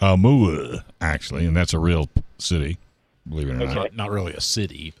 Hummel? Hummel, actually, and that's a real city, believe it or not. Not really a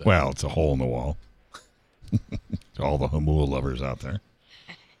city. But. Well, it's a hole in the wall. To all the Hummel lovers out there.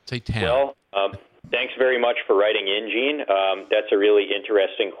 It's a town. Well, thanks very much for writing in, Gene. That's a really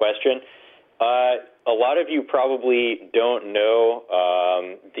interesting question. A lot of you probably don't know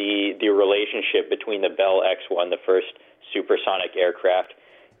the relationship between the Bell X-1, the first supersonic aircraft,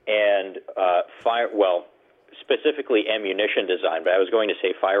 and specifically ammunition design, but I was going to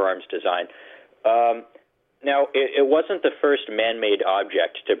say firearms design. Now, it wasn't the first man-made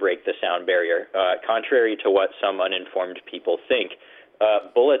object to break the sound barrier. Contrary to what some uninformed people think,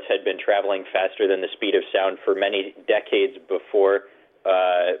 bullets had been traveling faster than the speed of sound for many decades before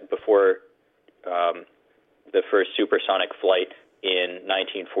the first supersonic flight in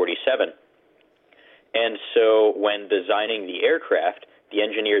 1947. And so when designing the aircraft, the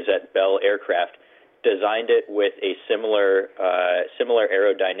engineers at Bell Aircraft designed it with a similar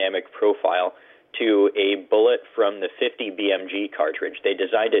aerodynamic profile to a bullet from the 50 BMG cartridge. They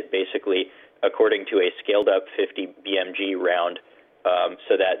designed it basically according to a scaled-up 50 BMG round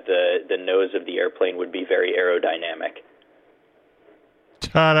so that the nose of the airplane would be very aerodynamic.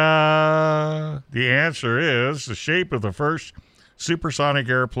 Ta-da! The answer is the shape of the first supersonic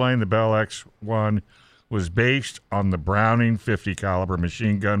airplane, the Bell X-1, was based on the Browning 50 caliber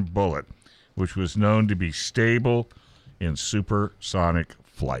machine gun bullet, which was known to be stable in supersonic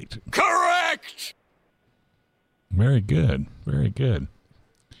flight. Correct! Very good. Very good.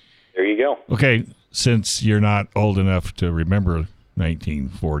 There you go. Okay, since you're not old enough to remember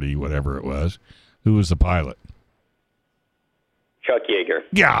 1940, whatever it was, who was the pilot? Chuck Yeager.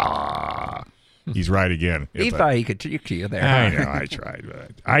 Yeah. He's right again. He thought he could trick you there. I know, I tried.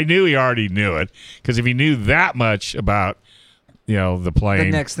 But I knew he already knew it, because if he knew that much about, the plane.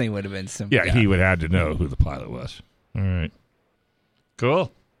 The next thing would have been simple. Yeah, he would have had to know who the pilot was. All right.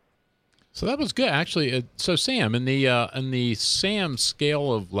 Cool. So that was good, actually. So Sam, in the Sam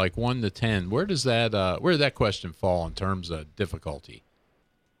scale of like 1 to 10, where did that question fall in terms of difficulty?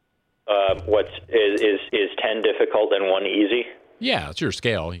 Is 10 difficult and 1 easy? Yeah, it's your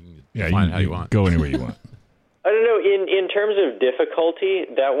scale. You can Yeah, define it how you want. Go anywhere you want. I don't know. In terms of difficulty,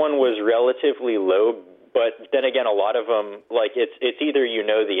 that one was relatively low. But then again, a lot of them, like it's either you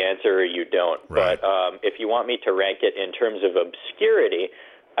know the answer or you don't. Right. But if you want me to rank it in terms of obscurity,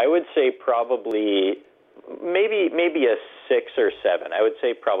 I would say probably maybe a 6 or 7. I would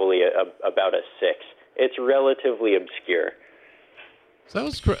say probably about a 6. It's relatively obscure. So that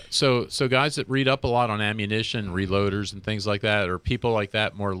was so guys that read up a lot on ammunition, reloaders, and things like that, are people like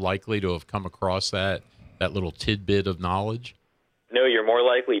that more likely to have come across that little tidbit of knowledge? No, you're more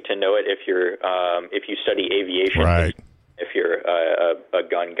likely to know it if you study aviation. Right. If you're a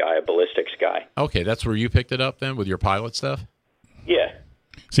gun guy, a ballistics guy. Okay, that's where you picked it up then with your pilot stuff? Yeah.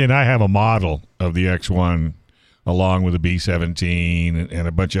 See, and I have a model of the X-1 along with a B-17 and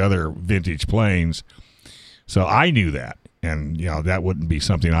a bunch of other vintage planes. So I knew that. And, that wouldn't be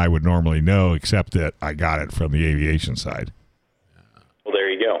something I would normally know, except that I got it from the aviation side. Well, there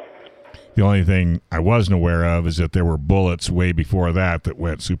you go. The only thing I wasn't aware of is that there were bullets way before that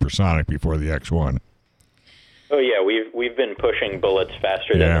went supersonic before the X-1. Oh, yeah, we've been pushing bullets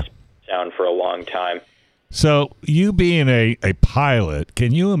faster than the sound for a long time. So you being a pilot,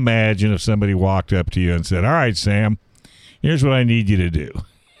 can you imagine if somebody walked up to you and said, all right, Sam, here's what I need you to do.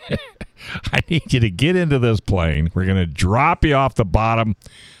 I need you to get into this plane. We're going to drop you off the bottom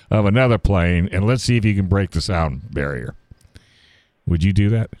of another plane, and let's see if you can break the sound barrier. Would you do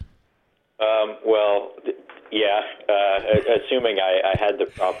that? Well, yeah, assuming I had the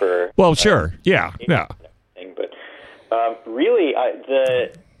proper... Well, sure, yeah. But really, I'm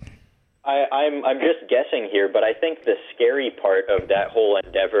just guessing here, but I think the scary part of that whole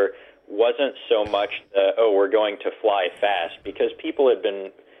endeavor wasn't so much we're going to fly fast, because people had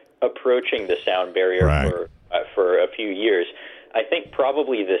been approaching the sound barrier for a few years. I think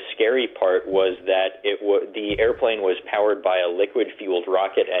probably the scary part was that the airplane was powered by a liquid-fueled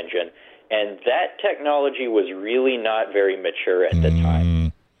rocket engine, and that technology was really not very mature at the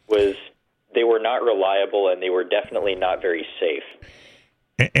time. They were not reliable, and they were definitely not very safe.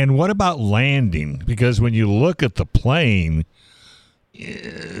 And what about landing? Because when you look at the plane,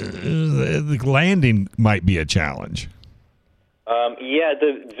 the landing might be a challenge. Yeah,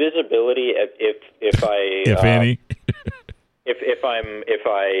 the visibility, if any, if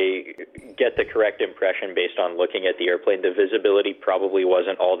I get the correct impression based on looking at the airplane, the visibility probably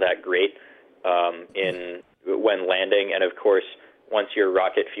wasn't all that great when landing, and of course, once your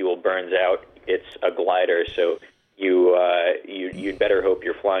rocket fuel burns out, it's a glider, so you'd better hope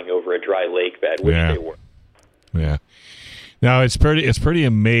you're flying over a dry lake bed, which they were. Yeah. Now it's pretty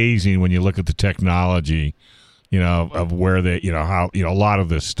amazing when you look at the technology, of where they, how, a lot of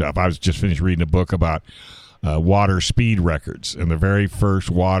this stuff. I was just finished reading a book about water speed records, and the very first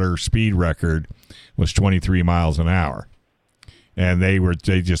water speed record was 23 miles an hour. And they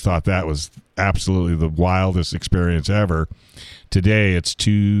just thought that was absolutely the wildest experience ever. Today it's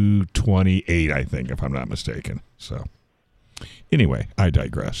 228, I think, if I'm not mistaken. So anyway, I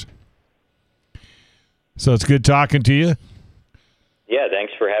digress. So it's good talking to you. Yeah,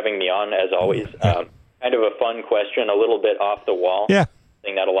 thanks for having me on, as always. Kind of a fun question, a little bit off the wall. Yeah.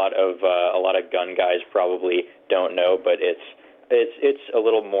 Thing that a lot of gun guys probably don't know, but it's a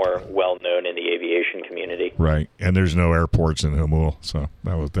little more well known in the aviation community. Right, and there's no airports in Jamul, so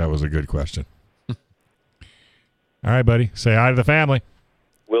that was a good question. All right, buddy. Say hi to the family.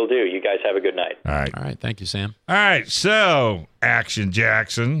 Will do. You guys have a good night. All right. All right. Thank you, Sam. All right. So, Action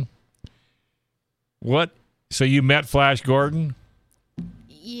Jackson. What? So you met Flash Gordon?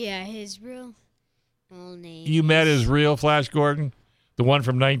 Yeah, his real name. You met his real Flash Gordon? The one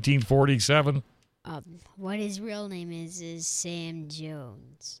from 1947? What his real name is Sam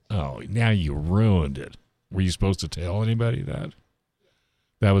Jones. Oh, now you ruined it. Were you supposed to tell anybody that?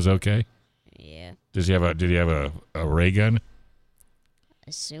 That was okay? Yeah. Did he have a ray gun?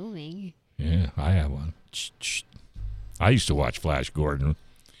 Assuming. Yeah, I have one. I used to watch Flash Gordon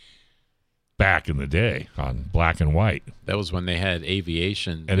back in the day on black and white. That was when they had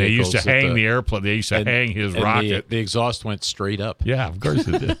aviation. And they used to hang the airplane. They used to hang his rocket. The exhaust went straight up. Yeah, of course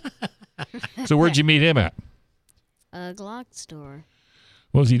it did. So where'd you meet him at? A Glock store.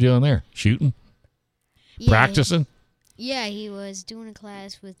 What was he doing there? Shooting? Yeah, Practicing? He was doing a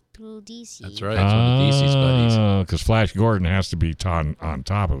class with Bill DC. That's right. That's one of DC's buddies. Because Flash Gordon has to be on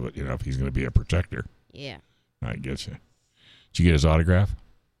top of it, if he's going to be a protector. Yeah. I get you. Did you get his autograph?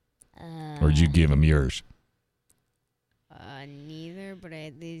 Or did you give him yours? Neither, but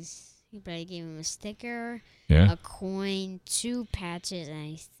I gave him a sticker, a coin, 2 patches, and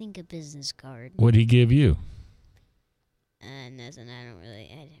I think a business card. What'd he give you? Nothing. I didn't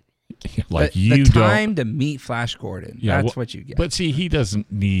really like the time to meet Flash Gordon. Yeah, that's what you get. But see, he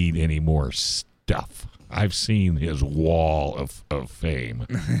doesn't need any more stuff. I've seen his wall of fame.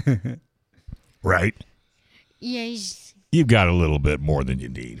 Right? Yeah, you've got a little bit more than you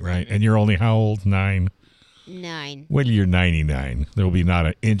need, right? And you're only how old? 9? 9. When you're 99, there will be not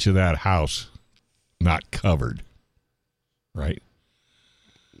an inch of that house not covered. Right?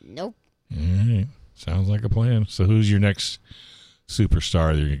 Nope. All right. Sounds like a plan. So who's your next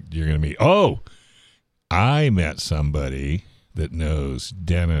superstar you're going to meet? Oh, I met somebody that knows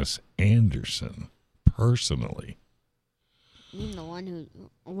Dennis Anderson personally. You mean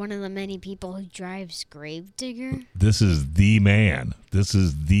one of the many people who drives Gravedigger? This is the man.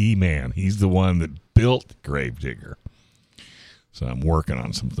 He's the one that built Gravedigger. So I'm working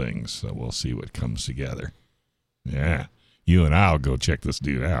on some things, so we'll see what comes together. Yeah. You and I'll go check this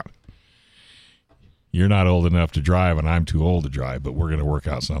dude out. You're not old enough to drive, and I'm too old to drive, but we're going to work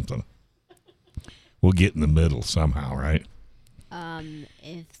out something. We'll get in the middle somehow, right?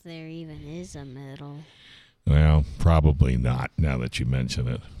 If there even is a middle. Well, probably not now that you mention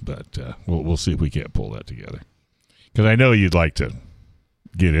it, but we'll see if we can't pull that together. Because I know you'd like to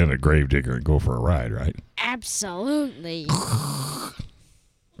get in a Gravedigger and go for a ride, right? Absolutely.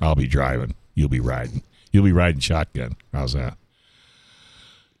 I'll be driving. You'll be riding. You'll be riding shotgun. How's that?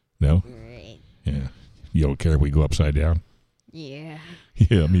 No? Great. Yeah. You don't care if we go upside down? Yeah.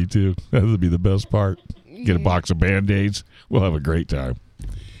 Yeah, me too. That would be the best part. Get a box of Band-Aids. We'll have a great time.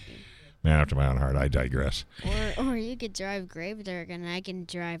 Man after my own heart, I digress. Or you could drive Gravedigger and I can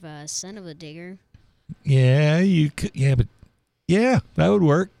drive a Son of a Digger. Yeah, you could. Yeah, but yeah, that would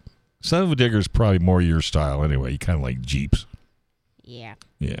work. Son of a Digger is probably more your style anyway. You kind of like Jeeps. Yeah.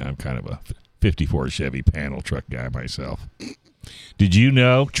 Yeah, I'm kind of a 54 Chevy panel truck guy myself. Did you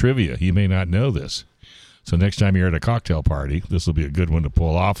know, trivia, you may not know this. So next time you're at a cocktail party, this will be a good one to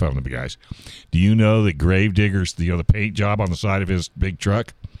pull off on the guys. Do you know that Gravedigger's, the paint job on the side of his big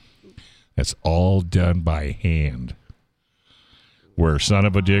truck? That's all done by hand. Where Son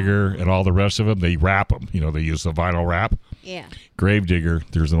of a Digger and all the rest of them, they wrap them. They use the vinyl wrap. Yeah. Gravedigger,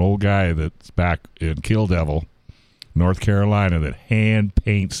 there's an old guy that's back in Kill Devil, North Carolina, that hand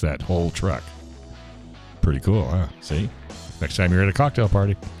paints that whole truck. Pretty cool, huh? See? Next time you're at a cocktail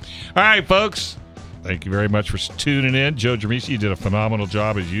party. All right, folks. Thank you very much for tuning in. Joe Germisi, you did a phenomenal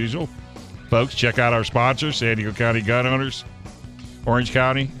job as usual. Folks, check out our sponsors, San Diego County Gun Owners, Orange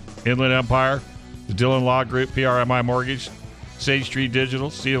County, Inland Empire, the Dillon Law Group, PRMI Mortgage, Sage Street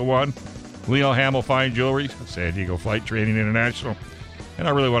Digital, Steel One, Leo Hamill Fine Jewelry, San Diego Flight Training International. And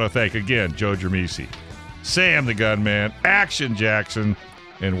I really want to thank again Joe Germisi, Sam the Gunman, Action Jackson,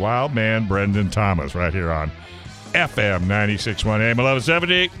 and Wild Man Brendan Thomas right here on FM 96.1 AM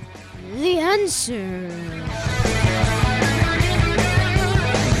 1170. The answer.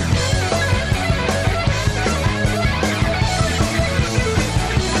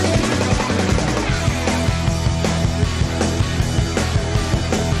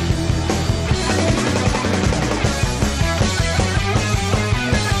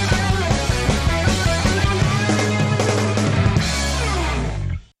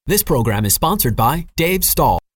 This program is sponsored by Dave Stahl.